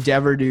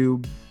endeavor to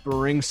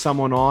bring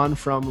someone on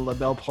from La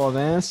Belle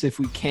Province if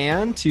we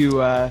can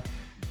to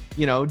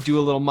do a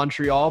little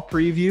Montreal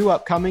preview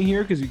upcoming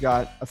here, because we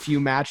got a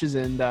few matches,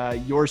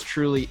 and yours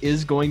truly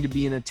is going to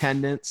be in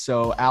attendance.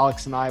 So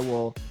Alex and I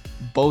will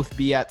both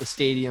be at the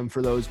stadium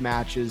for those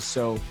matches.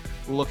 So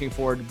we're looking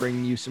forward to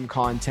bringing you some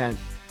content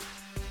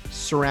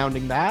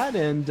surrounding that.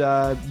 And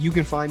you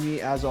can find me,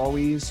 as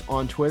always,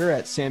 on Twitter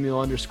at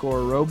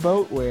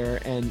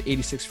Samuel_Rowboat, and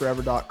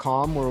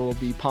 86forever.com, where we'll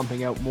be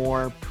pumping out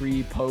more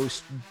pre,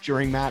 post,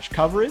 during match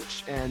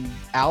coverage. And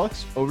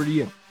Alex, over to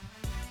you.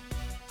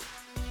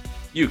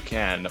 You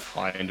can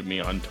find me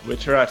on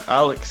Twitter at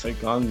Alex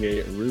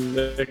Agonge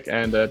Ruvik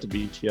and at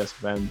BTS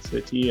Van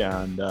City.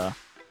 And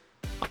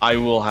I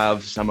will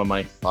have some of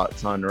my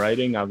thoughts on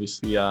writing.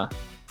 Obviously,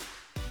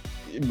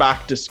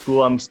 back to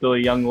school. I'm still a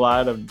young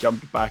lad. I've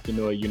jumped back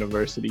into a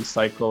university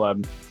cycle.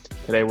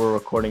 Today we're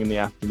recording in the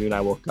afternoon.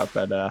 I woke up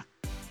at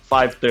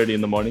 5:30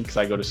 in the morning because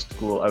I go to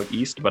school out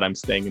east, but I'm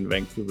staying in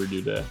Vancouver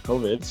due to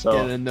COVID.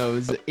 So in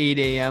those 8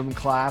 a.m.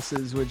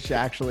 classes, which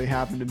actually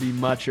happen to be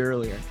much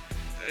earlier.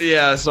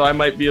 Yeah, so I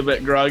might be a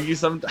bit groggy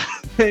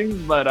sometimes,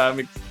 but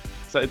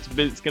it's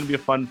going to be a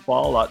fun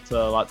fall. Lots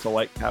of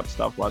Whitecap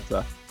stuff, lots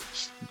of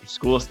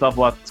school stuff,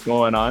 lots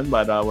going on.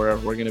 But we're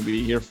going to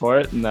be here for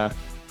it, and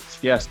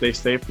stay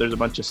safe. There's a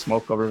bunch of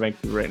smoke over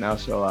Vancouver right now,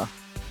 so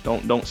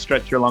don't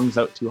stretch your lungs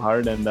out too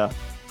hard, and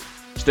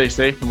stay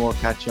safe. And we'll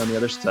catch you on the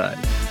other side.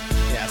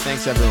 Yeah,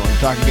 thanks everyone.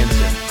 Talk again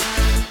soon.